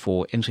great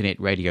for internet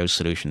radio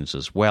solutions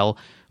as well,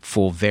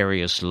 for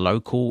various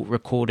local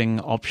recording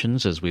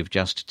options, as we've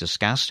just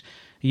discussed.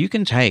 You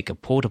can take a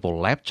portable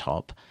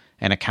laptop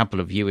and a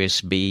couple of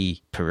USB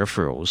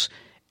peripherals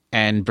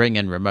and bring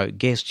in remote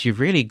guests.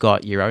 You've really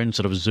got your own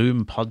sort of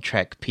Zoom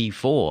PodTrack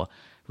P4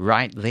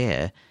 right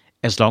there,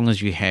 as long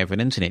as you have an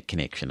internet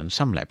connection. And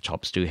some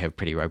laptops do have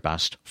pretty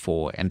robust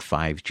 4 and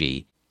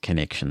 5G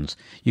connections.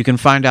 You can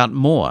find out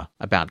more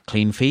about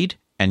CleanFeed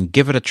and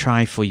give it a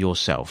try for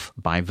yourself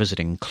by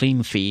visiting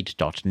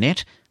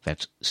cleanfeed.net.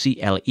 That's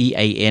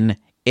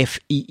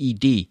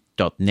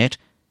CLEANFEED.net.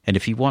 And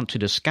if you want to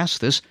discuss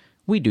this,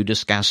 we do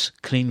discuss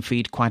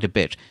CleanFeed quite a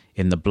bit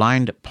in the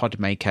Blind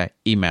Podmaker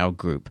email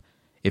group.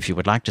 If you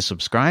would like to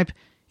subscribe,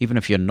 Even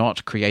if you're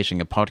not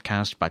creating a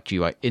podcast, but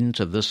you are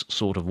into this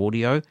sort of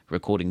audio,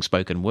 recording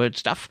spoken word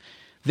stuff,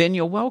 then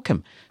you're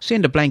welcome.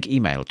 Send a blank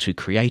email to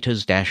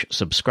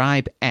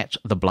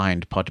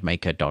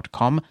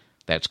creators-subscribe@theblindpodmaker.com.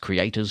 That's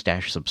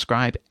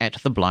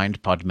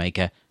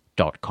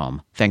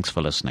creators-subscribe@theblindpodmaker.com. Thanks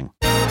for listening.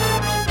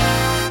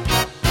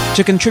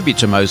 To contribute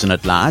to Mosen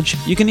at Large,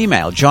 you can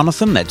email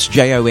Jonathan, that's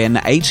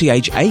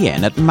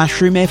JONATHAN, at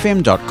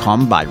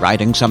mushroomfm.com by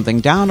writing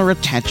something down or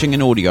attaching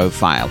an audio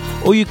file.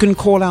 Or you can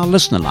call our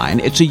listener line.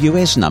 It's a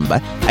US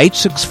number,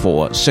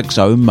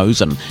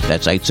 864-60-MOSEN.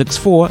 That's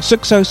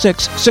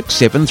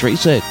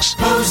 864-606-6736.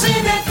 Mosen